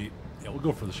go for the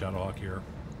Shadowhawk here.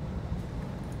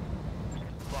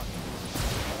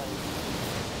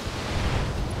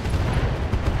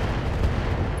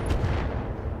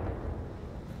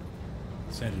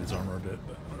 Sanded his armor a bit,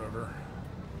 but whatever.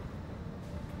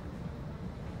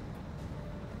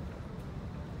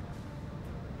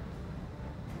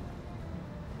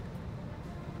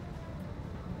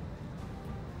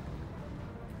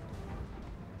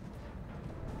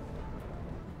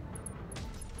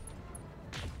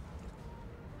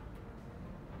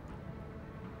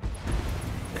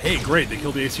 Hey, great, they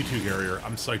killed the AC-2 carrier.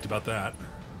 I'm psyched about that.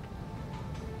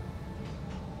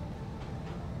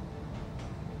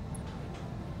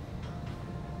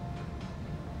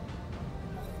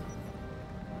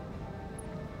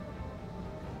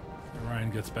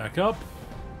 Ryan gets back up.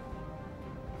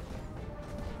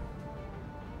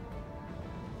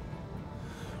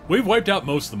 We've wiped out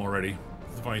most of them already.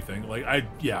 That's the funny thing. Like,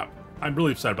 I'm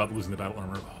really upset about losing the battle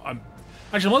armor.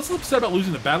 Actually, I'm less upset about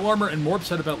losing the battle armor and more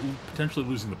upset about potentially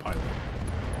losing the pilot.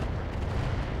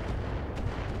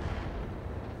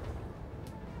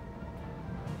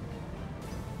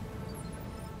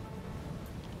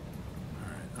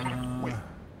 Alright, Wait,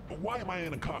 why am I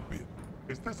in a cockpit?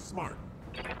 Is this smart?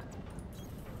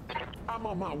 I'm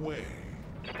on my way.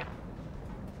 What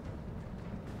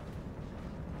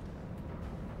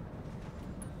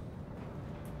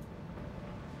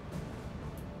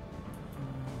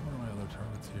are my other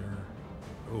targets here?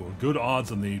 Oh, good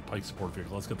odds on the pike support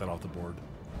vehicle. Let's get that off the board.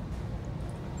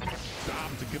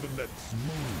 Time to give him that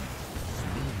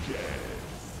smooth jazz.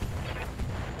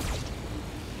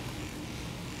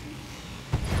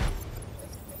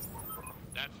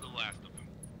 That's the last of them.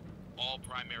 All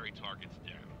primary targets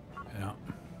down. Yeah.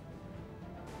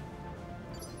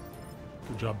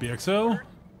 Good job, BXO.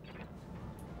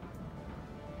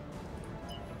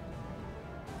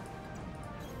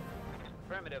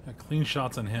 Affirmative. Clean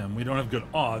shots on him. We don't have good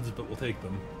odds, but we'll take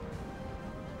them.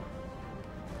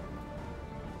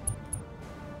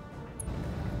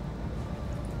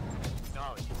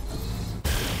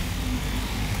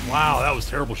 Wow, that was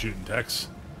terrible shooting, Tex.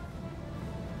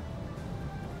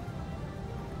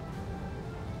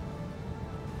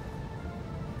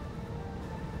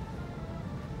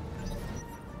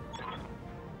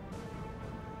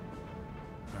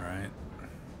 All right.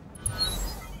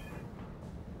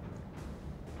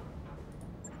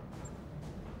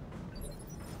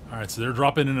 All right, so they're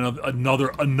dropping in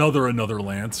another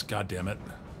lance. God damn it.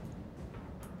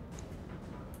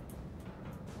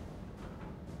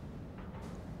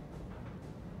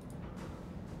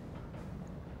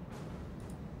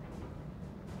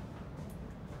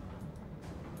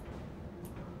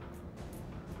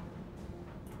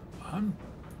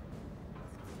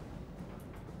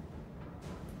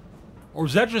 Or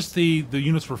is that just the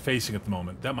units we're facing at the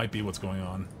moment? That might be what's going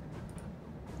on.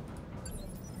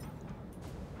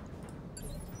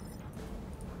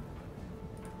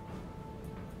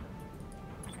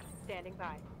 Standing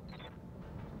by.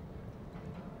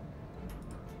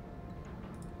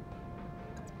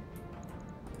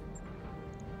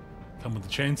 Come with the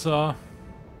chainsaw.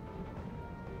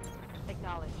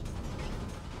 Acknowledged.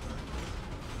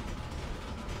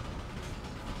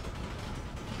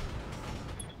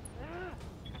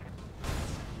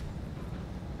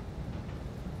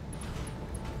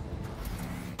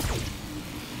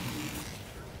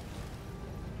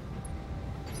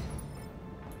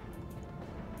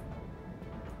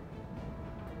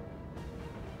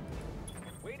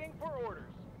 Waiting for orders.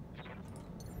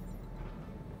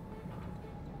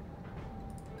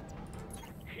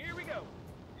 Here we go.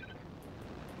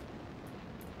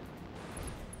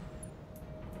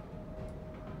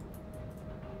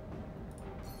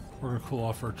 We're gonna cool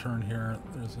off for a turn here.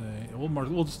 There's a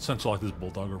we'll just central lock this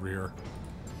bulldog over here.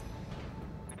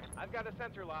 I've got a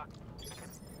sensor lock.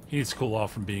 He needs to cool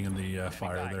off from being in the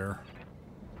fire there.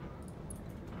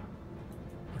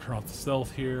 We'll turn off the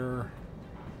stealth here.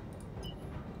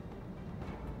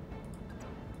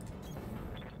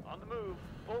 On the move.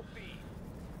 Full speed.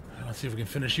 Let's see if we can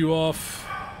finish you off.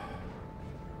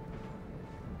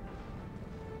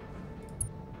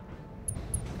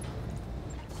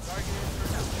 Target is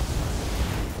for now.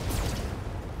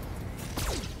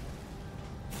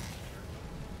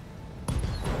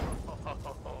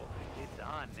 Oh, it's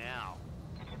on now.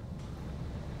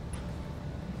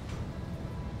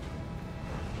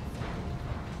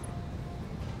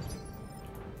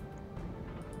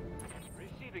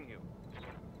 Receiving you.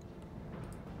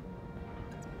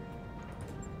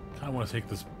 I want to take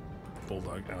this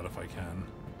bulldog out if I can.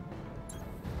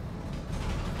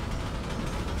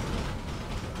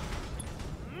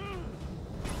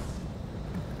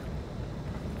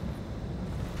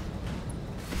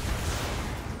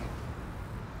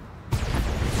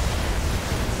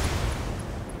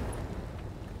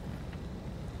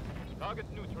 Target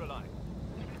neutralized.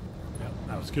 Yep,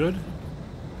 that was good.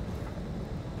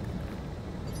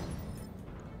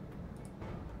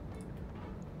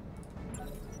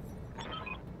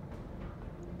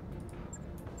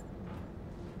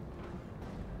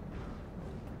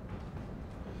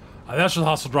 That's where the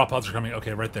hostile drop pods are coming.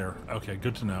 Okay, right there. Okay,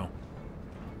 good to know.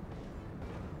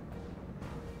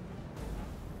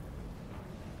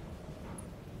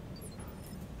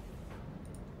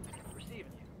 Receiving you.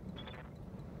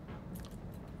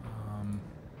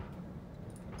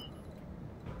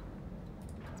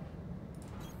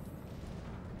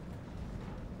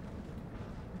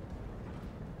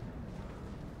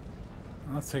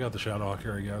 Let's take out the Shadowhawk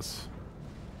here, I guess.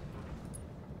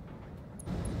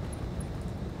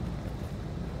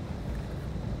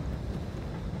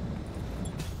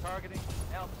 Targeting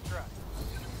Alpha Strike.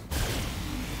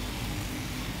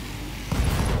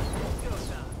 Go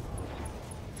down.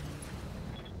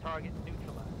 Target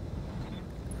neutralized.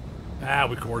 Ah,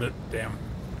 we cored it. Damn. Kind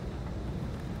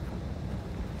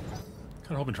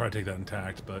of hoping to try to take that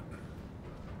intact, but...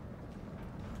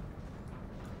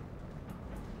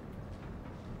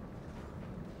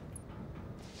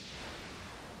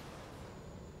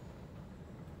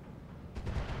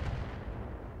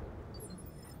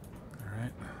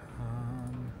 Alright.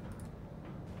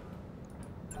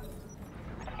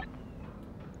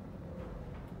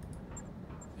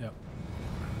 Yep.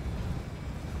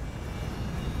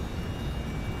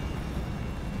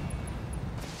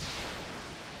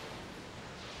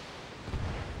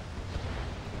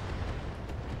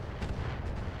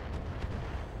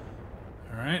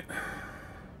 All right.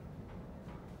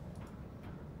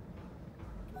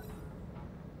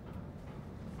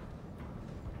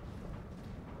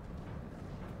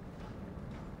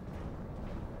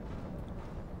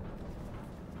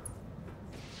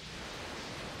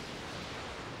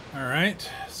 All right,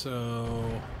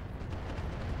 so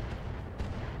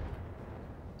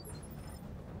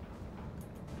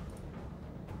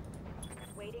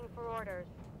Waiting for orders.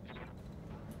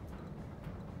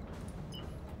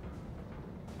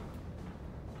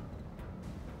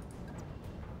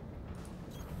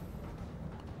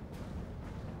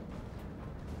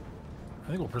 I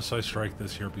think we'll precise strike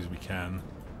this here because we can.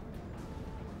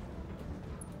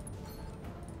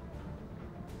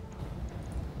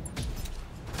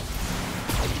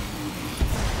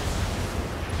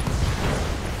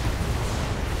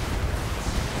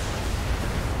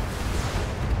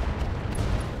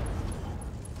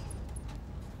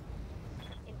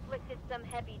 Inflicted some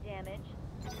heavy damage.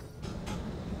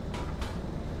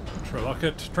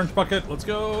 Trench bucket, let's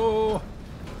go!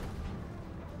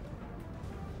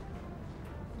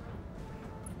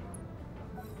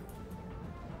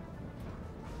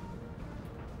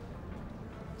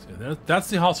 That's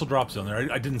the hostile drop zone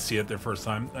there. I didn't see it there first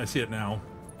time. I see it now.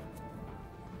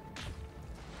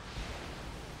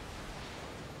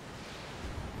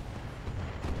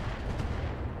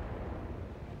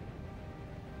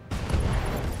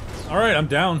 Alright, I'm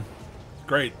down.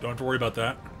 Great, don't have to worry about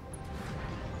that.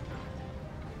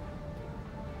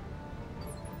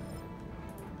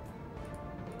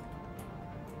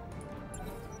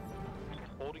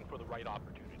 Holding for the right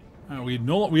opportunity. We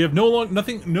have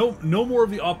no more of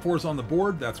the op 4s on the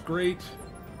board. That's great.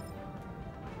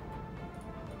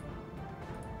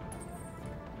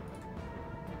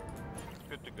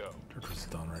 Good to go. Turtle's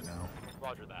done right now.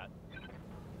 Roger that.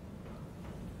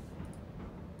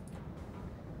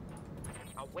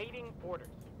 Awaiting orders.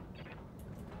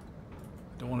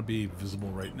 Don't want to be visible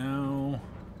right now.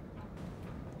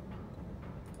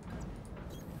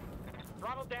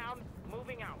 Throttle down,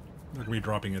 moving out. They're gonna be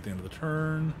dropping at the end of the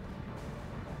turn.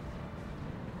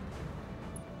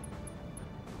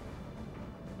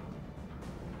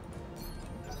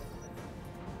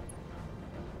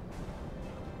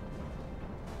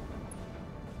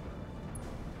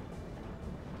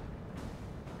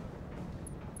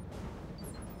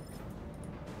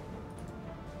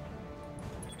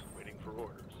 Waiting for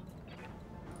orders.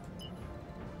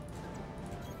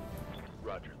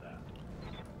 Roger that.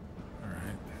 All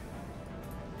right.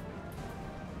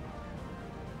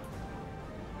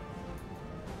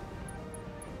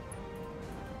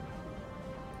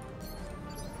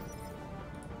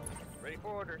 Ready for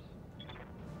orders.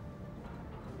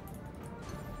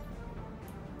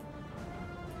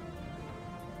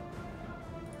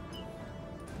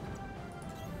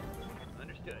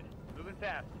 Understood. Moving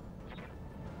fast.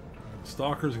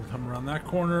 Stalkers can come around that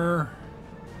corner.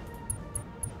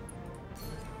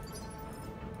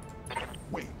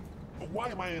 Wait, why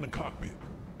am I in a cockpit?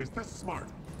 Is this smart?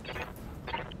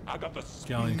 I got the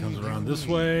Galleon comes speed around you this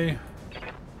need. way.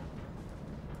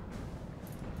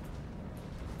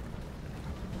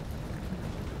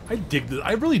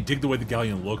 I really dig the way the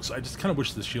Galleon looks. I just kind of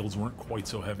wish the shields weren't quite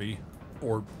so heavy.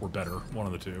 Or were better. One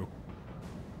of the two.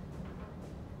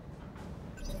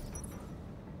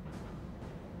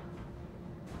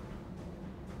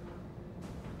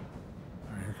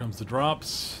 Alright, here comes the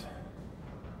drops.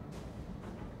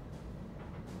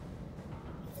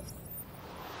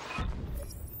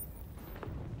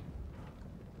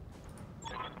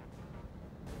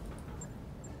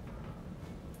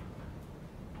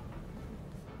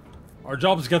 Our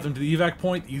job is to get them to the evac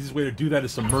point. The easiest way to do that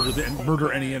is to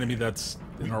murder any enemy that's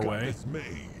in our way. It's made.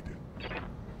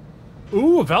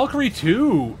 Ooh, a Valkyrie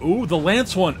 2. Ooh, the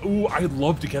Lance one. Ooh, I'd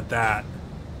love to get that.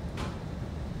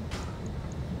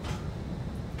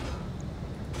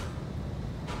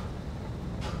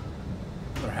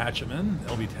 Another Hatchetman,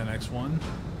 LB-10X1.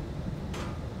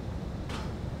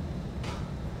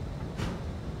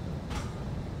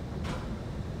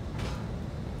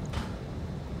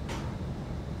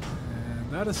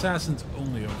 And that assassin's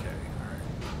only okay. Alright.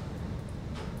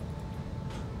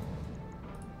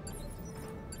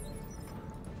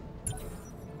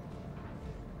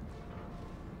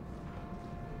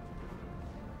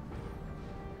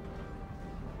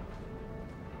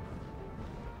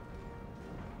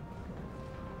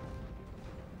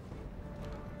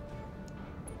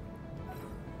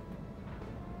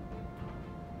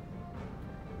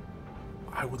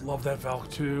 I would love that Valk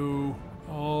too.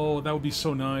 Oh, that would be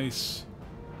so nice.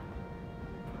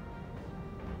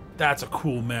 That's a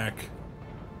cool mech.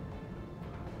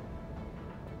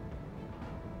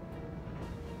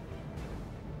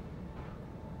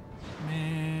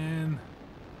 Man.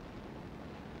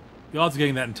 The odds of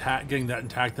getting that intact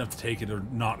enough to take it are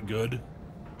not good.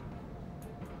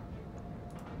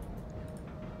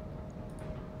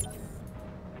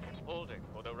 Holding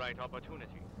for the right opportunity.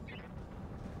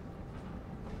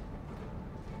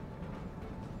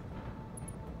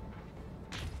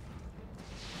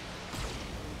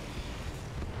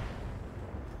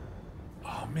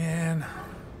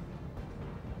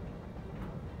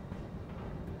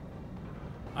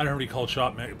 I don't have any called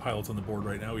shot pilots on the board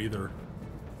right now either.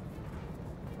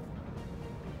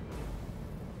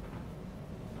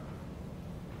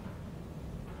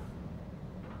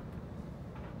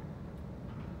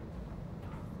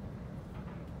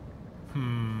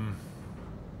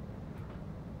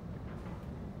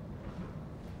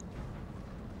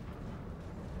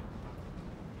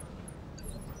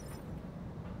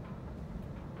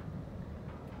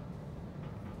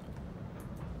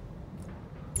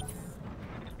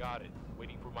 Got it.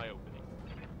 Waiting for my opening.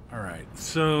 Alright,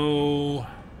 so...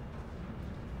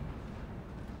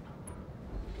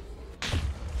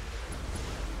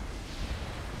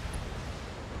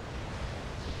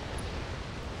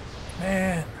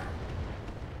 Man.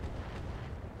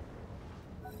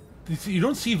 You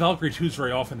don't see Valkyrie 2s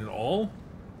very often at all.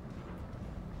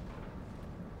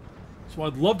 So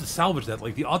I'd love to salvage that.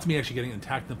 Like, the odds of me actually getting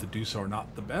attacked enough to do so are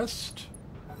not the best.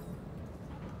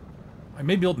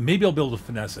 Maybe I'll be able to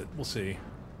finesse it. We'll see.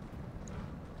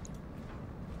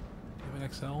 Do you have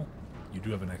an XL? You do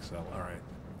have an XL. Alright.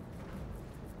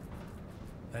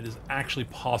 That is actually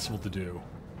possible to do.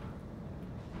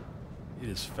 It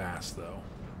is fast, though.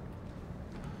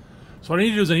 So what I need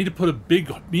to do is I need to put a big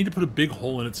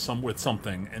hole in it with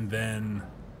something, and then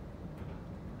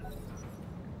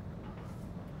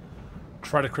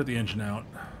try to crit the engine out.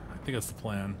 I think that's the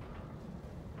plan.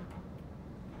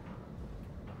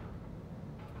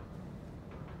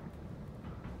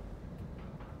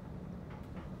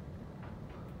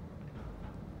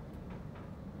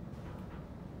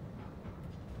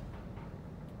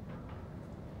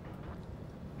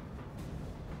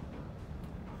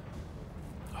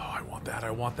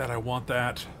 I want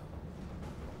that.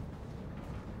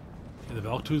 Okay, the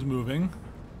Valk 2 is moving.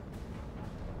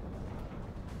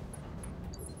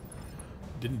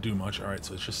 Didn't do much. Alright,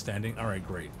 so it's just standing. Alright,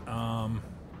 great. I'm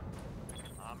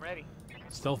ready.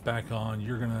 Stealth back on.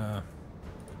 You're gonna...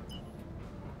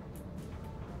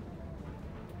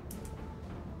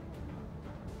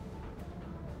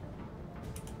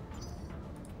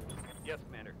 Yes,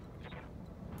 Commander.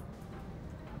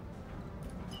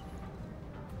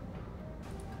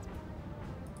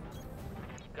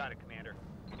 Got it, Commander.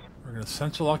 We're gonna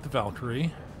sensor lock the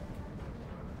Valkyrie.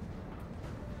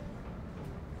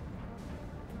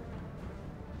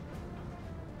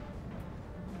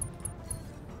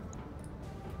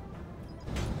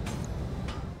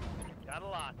 Got a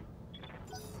lot.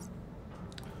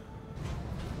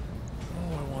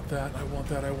 Oh, I want that. I want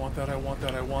that. I want that. I want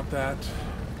that. I want that.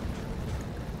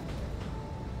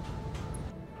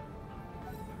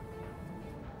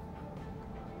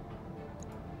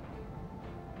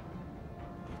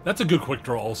 That's a good quick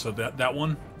draw also, that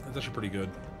one. That's actually pretty good.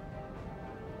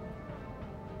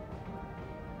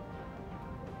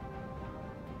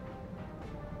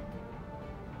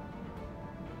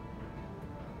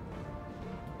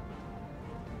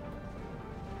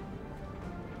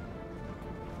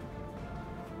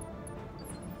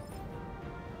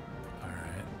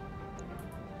 Alright.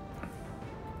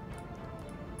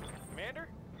 Commander?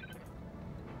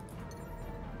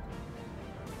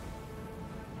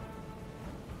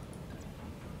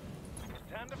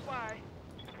 Time to fly.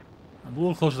 I'm a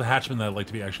little closer to Hatchman than I'd like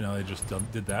to be actually now they just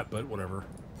did that, but whatever.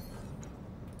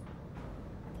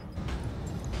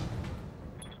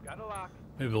 Got a lock.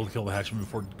 Maybe we'll kill the Hatchman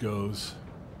before it goes.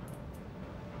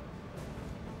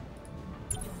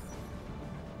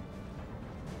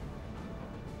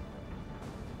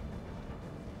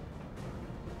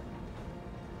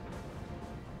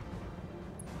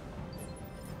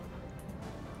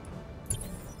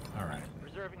 Alright.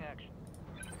 Reserving action.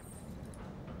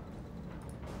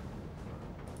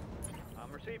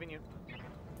 I'm receiving you.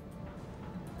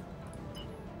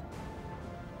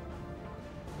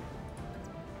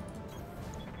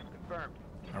 Confirmed.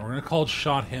 Alright, we're gonna call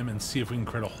shot him and see if we can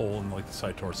create a hole in like the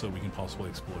side torso we can possibly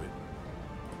exploit.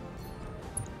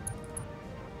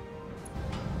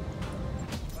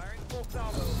 Firing full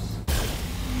salvo.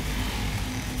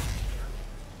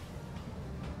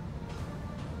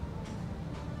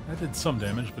 That did some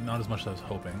damage, but not as much as I was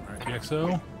hoping. Alright,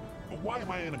 VXO. Why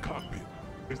am I in a cockpit?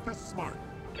 Is this smart?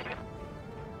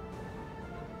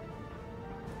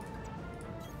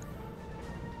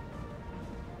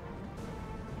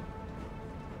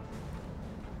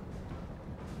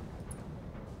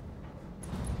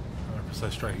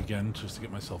 Precise strike again, just to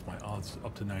get myself my odds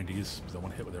up to 90s, because I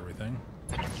want to hit with everything.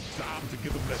 Time to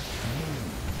give them that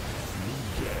smooth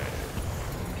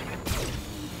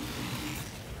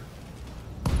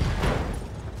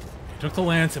Took the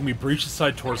lance and we breached the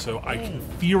side torso. I can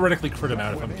theoretically crit him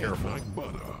out if I'm careful. like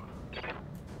butter.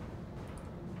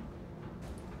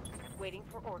 Waiting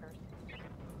for orders.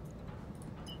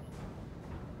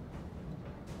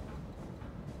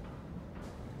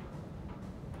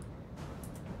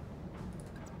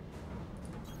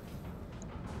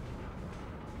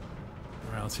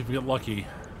 Alright, let's see if we get lucky.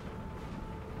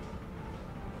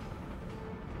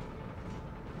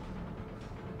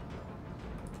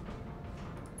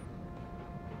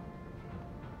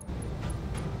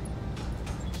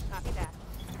 Copy that.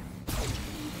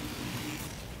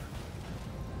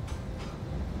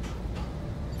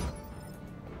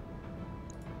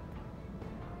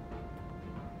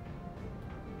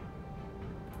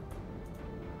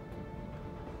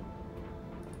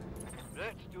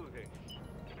 Let's do this.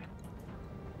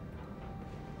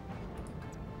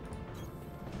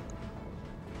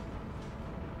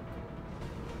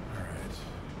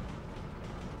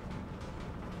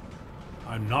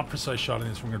 I'm not precise shotting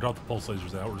this. We're going to drop the pulse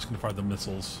lasers out. We're just going to fire the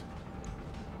missiles.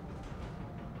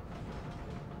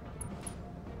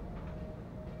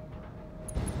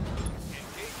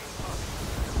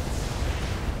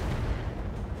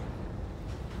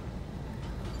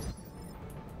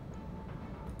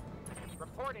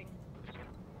 Reporting.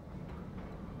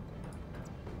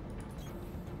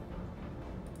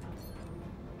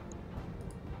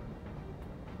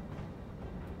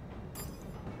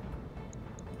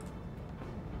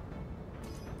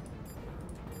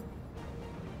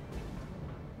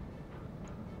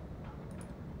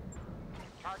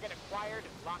 Target acquired,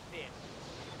 locked in.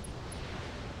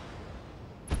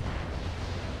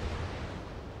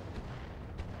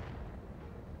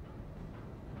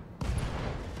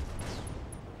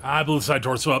 I blew the side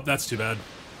torso up. That's too bad.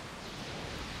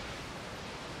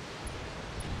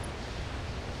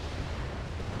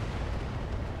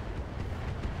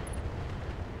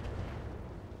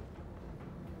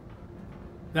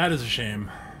 That is a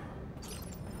shame.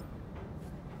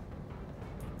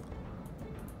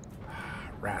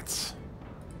 Rats.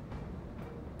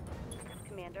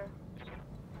 Commander.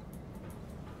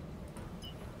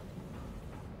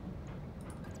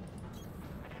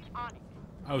 On it.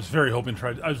 I was very much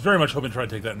hoping to try to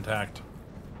take that intact.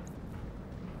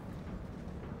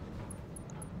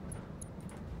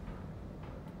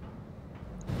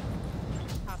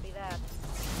 Copy that.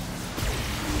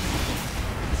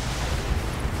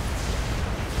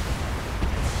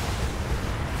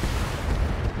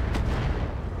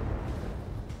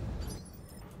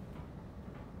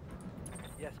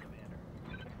 Yes, Commander.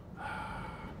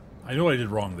 I know what I did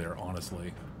wrong there,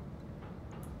 honestly.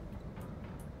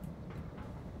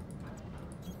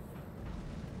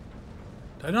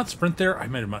 Did I not sprint there? I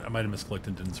might have misclicked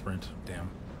and didn't sprint. Damn.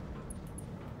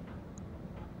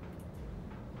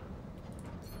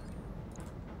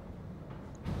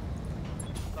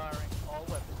 Firing all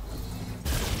weapons.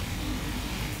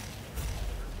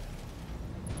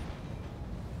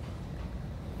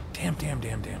 Damn.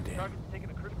 Target's taking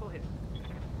a critical hit.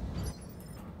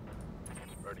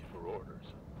 Ready for orders.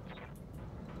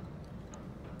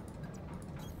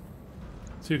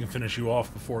 See if we can finish you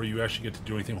off before you actually get to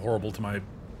do anything horrible to my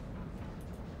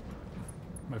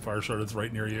fire shard that's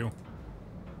right near you.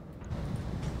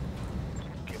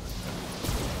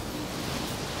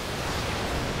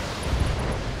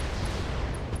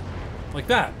 Like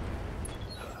that.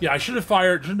 Yeah, shouldn't have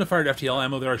fired FTL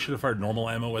ammo there. I should have fired normal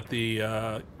ammo at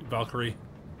the Valkyrie.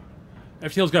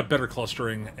 FTL's got better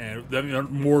clustering,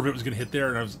 and more of it was going to hit there.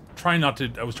 And I was trying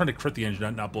to crit the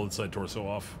engine, not blow the side torso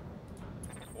off.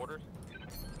 Orders?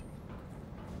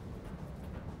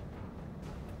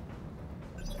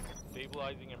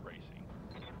 Stabilizing and bracing.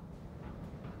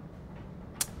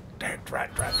 Drat.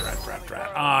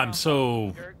 Ah, I'm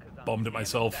so bummed at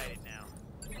myself.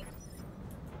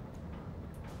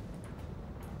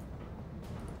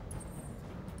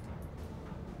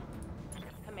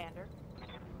 Commander.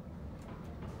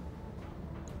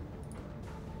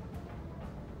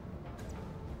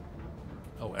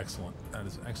 Oh, excellent. That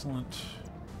is excellent.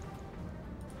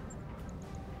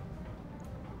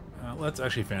 Let's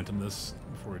actually phantom this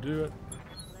before we do it.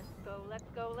 Let's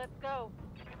go.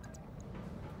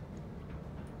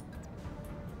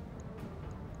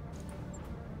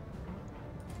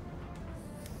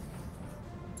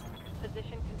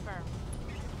 Position confirmed.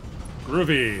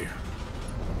 Groovy.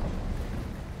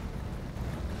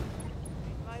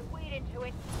 My weight into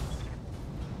it.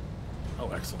 Oh,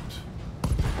 excellent.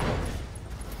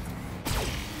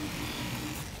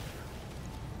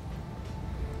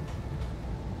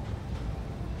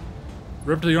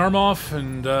 Ripped the arm off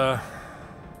and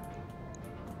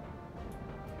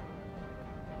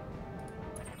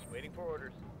Waiting for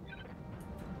orders.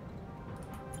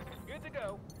 Good to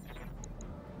go.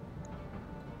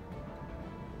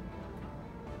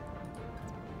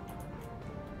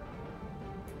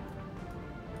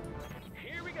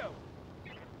 Here we go.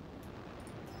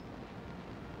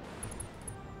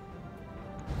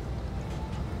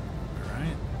 all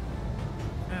right.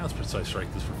 Yeah, let's precise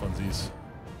strike this for funsies.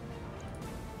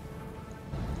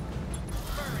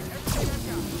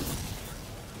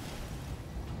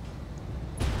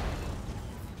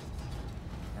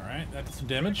 That did some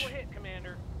damage. Critical hit,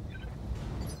 Commander.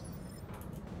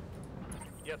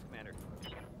 Yes, Commander.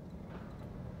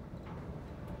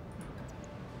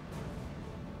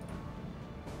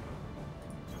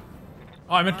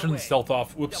 Oh, I meant to turn way. the stealth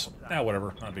off. Whoops. Double Ah,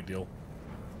 whatever. Not a big deal.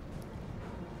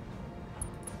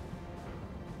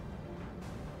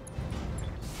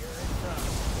 Here it comes.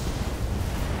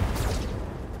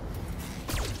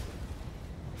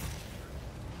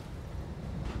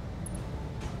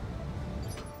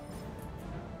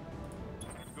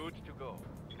 Good to go.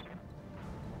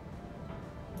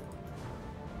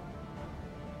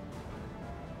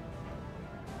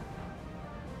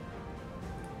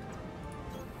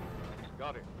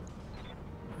 Got it.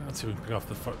 Let's see if we can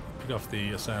pick off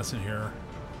the assassin here.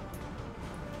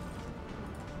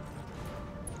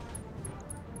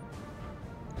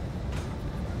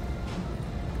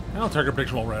 Well, target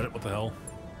prediction won't read it. What the hell?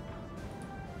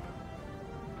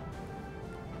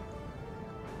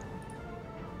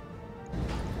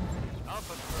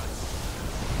 Alpha strike.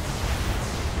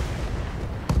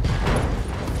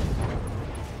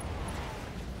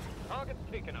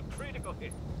 Target's taken a critical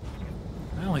hit.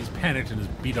 Well, he's panicked and is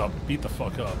beat the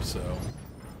fuck up. So.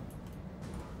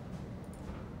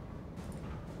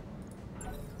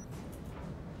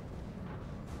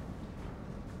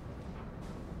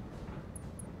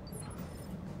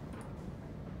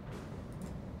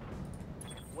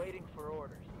 Waiting for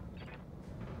orders.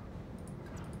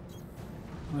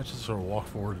 Let's just sort of walk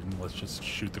forward and let's just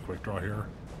shoot the quick draw here.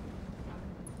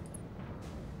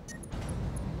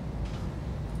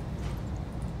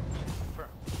 Confirm.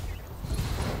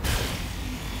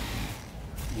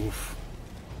 Oof.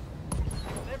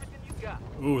 Everything you got.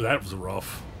 Ooh, that was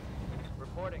rough.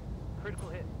 Reporting. Critical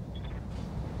hit.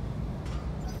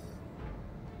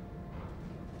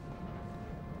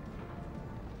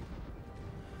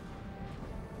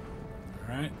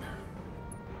 All right.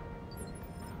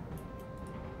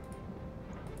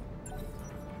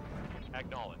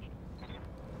 Acknowledged.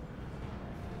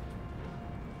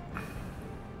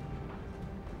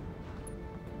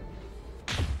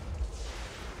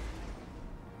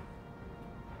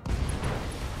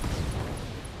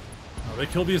 Oh, they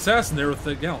killed the assassin there with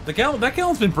the Gallant. That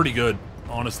Gallant's been pretty good,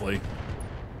 honestly.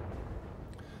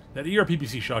 That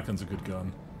ERPPC shotgun's a good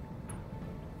gun.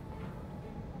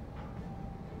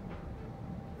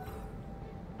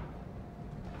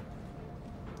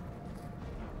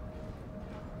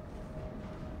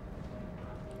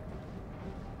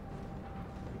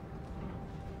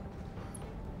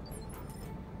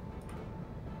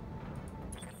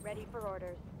 Ready for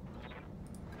orders.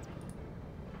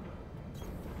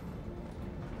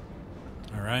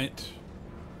 All right.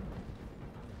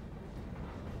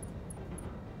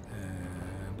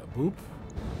 And a boop.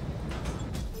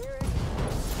 Here it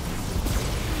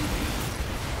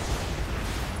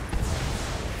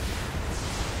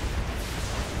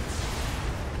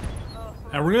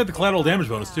And we're gonna get the collateral damage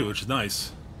bonus too, which is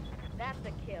nice. That's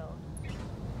a kill.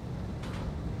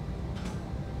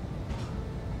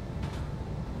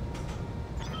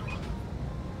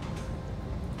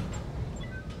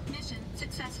 Mission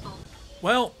successful.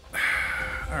 Well,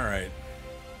 all right.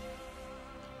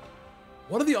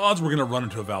 What are the odds we're gonna run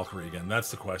into a Valkyrie again?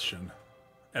 That's the question.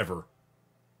 Ever.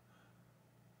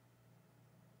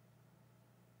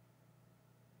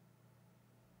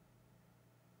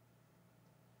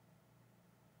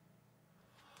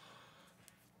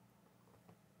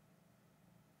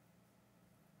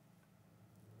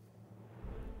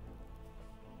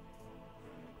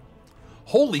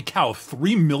 Holy cow,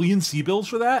 3 million C-bills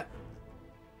for that?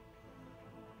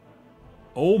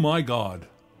 Oh my god.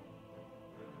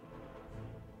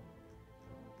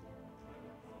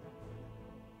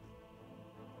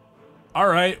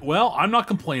 Alright, well, I'm not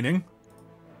complaining.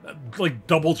 That, like,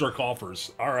 doubles our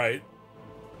coffers. Alright.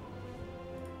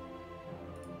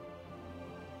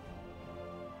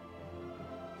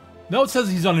 No, it says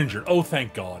he's uninjured. Oh,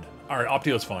 thank god. Alright,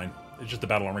 Optio's fine. It's just the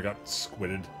battle armor got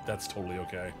squidded. That's totally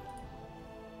okay.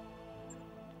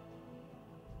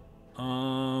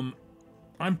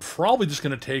 I'm probably just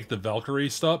going to take the Valkyrie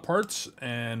stuff parts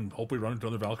and hopefully run into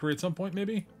another Valkyrie at some point,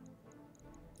 maybe?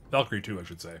 Valkyrie 2, I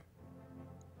should say.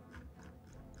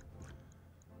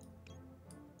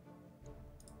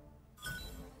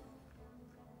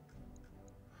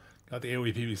 Got the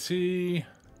AoE PVC.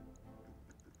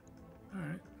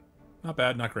 Alright. Not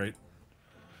bad, not great.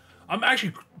 I'm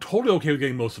actually totally okay with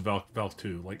getting most of Valk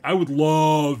 2. Like, I would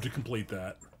love to complete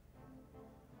that.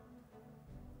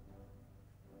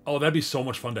 Oh, that'd be so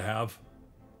much fun to have.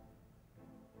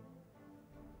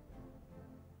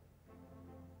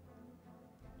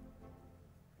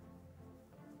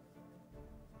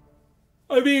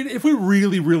 I mean, if we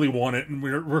really, really want it and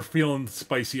we're feeling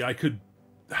spicy, I could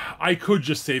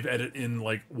just save edit in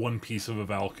like one piece of a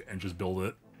Valk and just build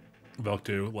it. Valk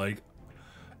 2. Like,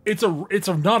 it's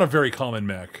not a very common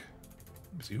mech.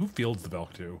 Let me see, who fields the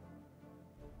Valk 2?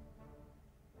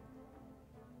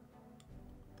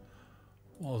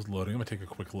 While it's loading, I'm gonna take a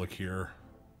quick look here.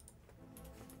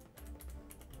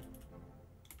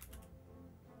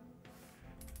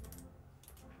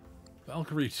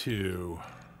 Valkyrie 2.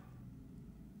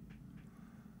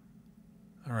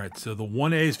 Alright, so the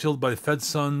 1A is fielded by the Fed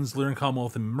Sons, Lyran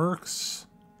Commonwealth, and Mercs.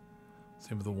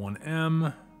 Same with the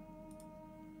 1M.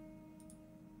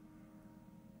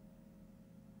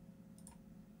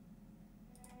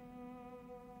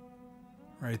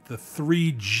 Right, the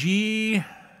 3G,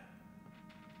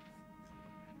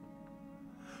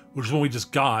 which is one we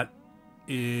just got,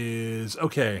 is,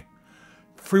 okay,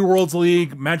 Free Worlds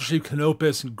League, Majesty of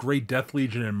Canopus, and Great Death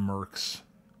Legion, and Mercs.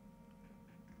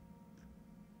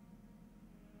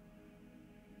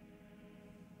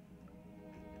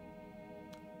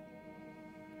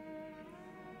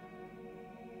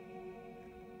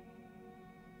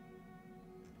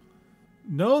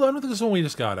 No, I don't think this is one we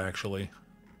just got, actually.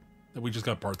 That we just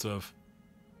got parts of.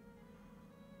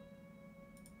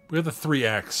 We have the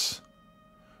 3X,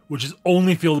 which is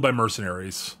only fielded by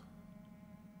mercenaries.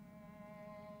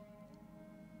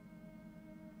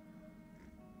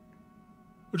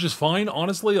 Which is fine,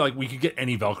 honestly. Like, we could get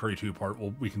any Valkyrie 2 part.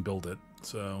 Well, we can build it,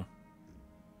 so...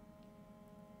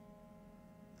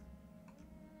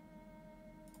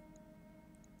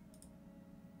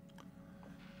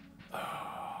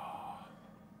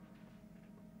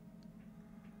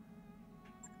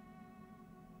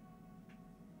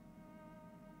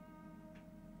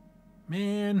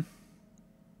 Man.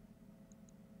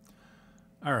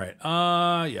 Alright,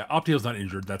 yeah, Optio's not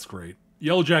injured, that's great.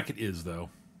 Yellow Jacket is, though.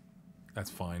 That's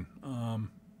fine.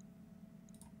 I'm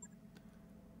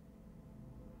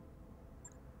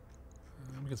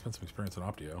gonna spend some experience on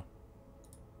Optio.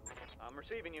 I'm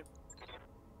receiving you.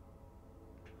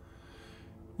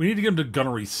 We need to get him to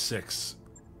Gunnery 6,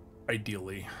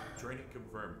 ideally. Training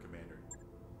confirmed, Commander.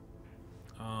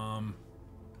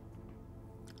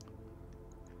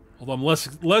 Although I'm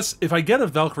less if I get a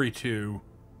Valkyrie 2,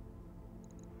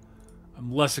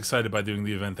 I'm less excited by doing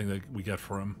the event thing that we get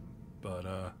for him. But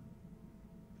ugh.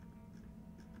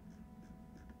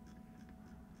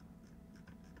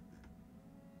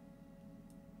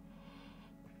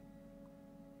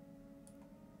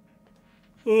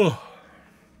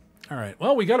 All right.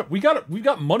 Well, we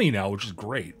got money now, which is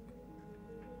great.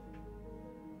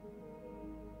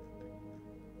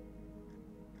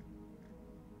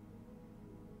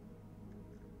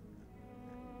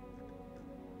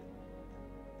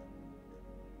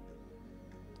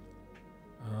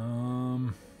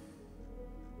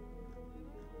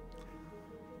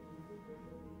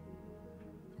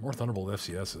 More Thunderbolt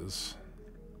FCSs.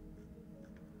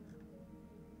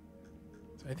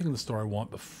 Anything in the store I want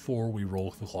before we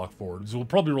roll the clock forward. So we'll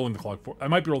probably be rolling the clock forward. I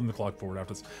might be rolling the clock forward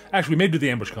after this. Actually, we may do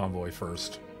the ambush convoy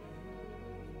first.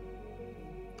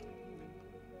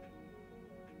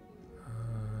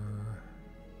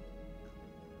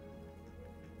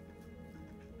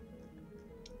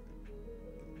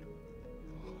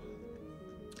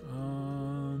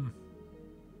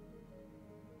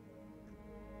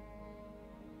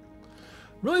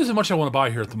 Really isn't much I want to buy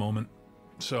here at the moment.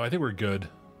 So I think we're good.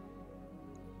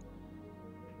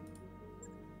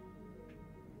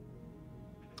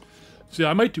 So yeah,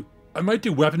 I might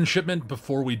do weapon shipment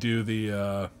before we do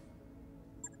the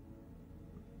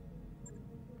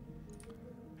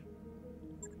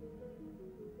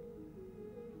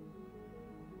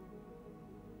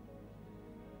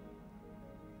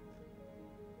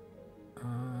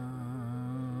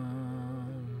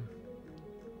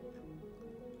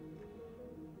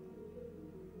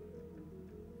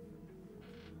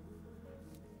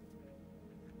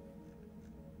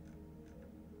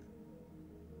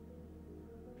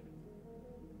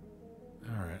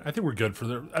I think we're good for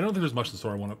the... I don't think there's much in the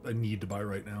store I need to buy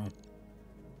right now.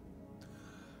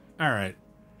 Alright.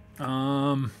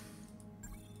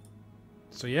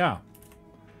 So yeah.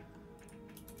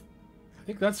 I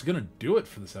think that's going to do it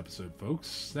for this episode,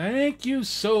 folks. Thank you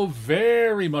so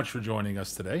very much for joining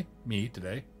us today. Me,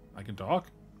 today. I can talk.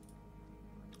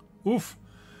 Oof.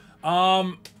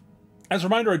 As a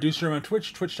reminder, I do stream on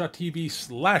Twitch,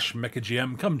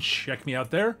 twitch.tv/MechaGM. Come check me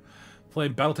out there. Play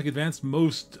BattleTech Advanced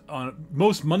most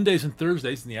Mondays and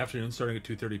Thursdays in the afternoon, starting at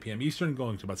 2:30 p.m. Eastern,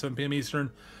 going to about 7 p.m.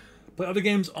 Eastern. Play other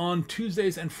games on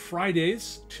Tuesdays and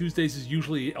Fridays. Tuesdays is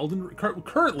usually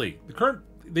basically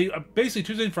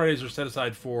Tuesdays and Fridays are set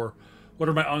aside for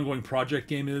whatever my ongoing project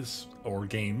game is, or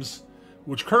games,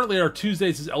 which currently are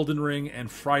Tuesdays is Elden Ring,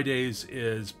 and Fridays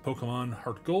is Pokemon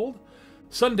Heart Gold.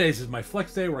 Sundays is my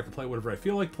flex day, where I can play whatever I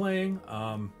feel like playing.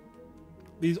 All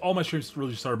my streams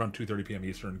really start around 2:30 p.m.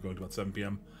 Eastern, going to about 7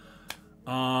 p.m.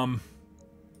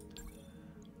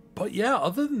 But yeah,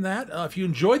 other than that, if you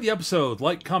enjoyed the episode,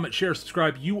 like, comment, share,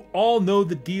 subscribe. You all know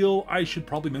the deal. I should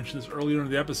probably mention this earlier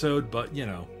in the episode, but you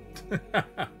know.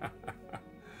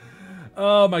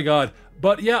 Oh my god.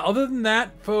 But yeah, other than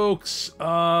that, folks,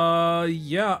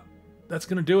 yeah, that's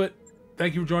gonna do it.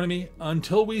 Thank you for joining me.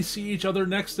 Until we see each other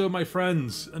next, though, my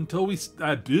friends. Until we...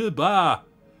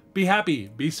 be happy,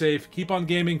 be safe, keep on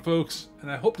gaming, folks,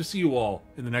 and I hope to see you all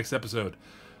in the next episode.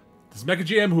 This is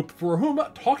MechaGM, for whom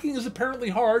talking is apparently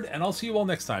hard, and I'll see you all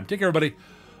next time. Take care, everybody.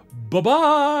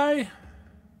 Bye-bye!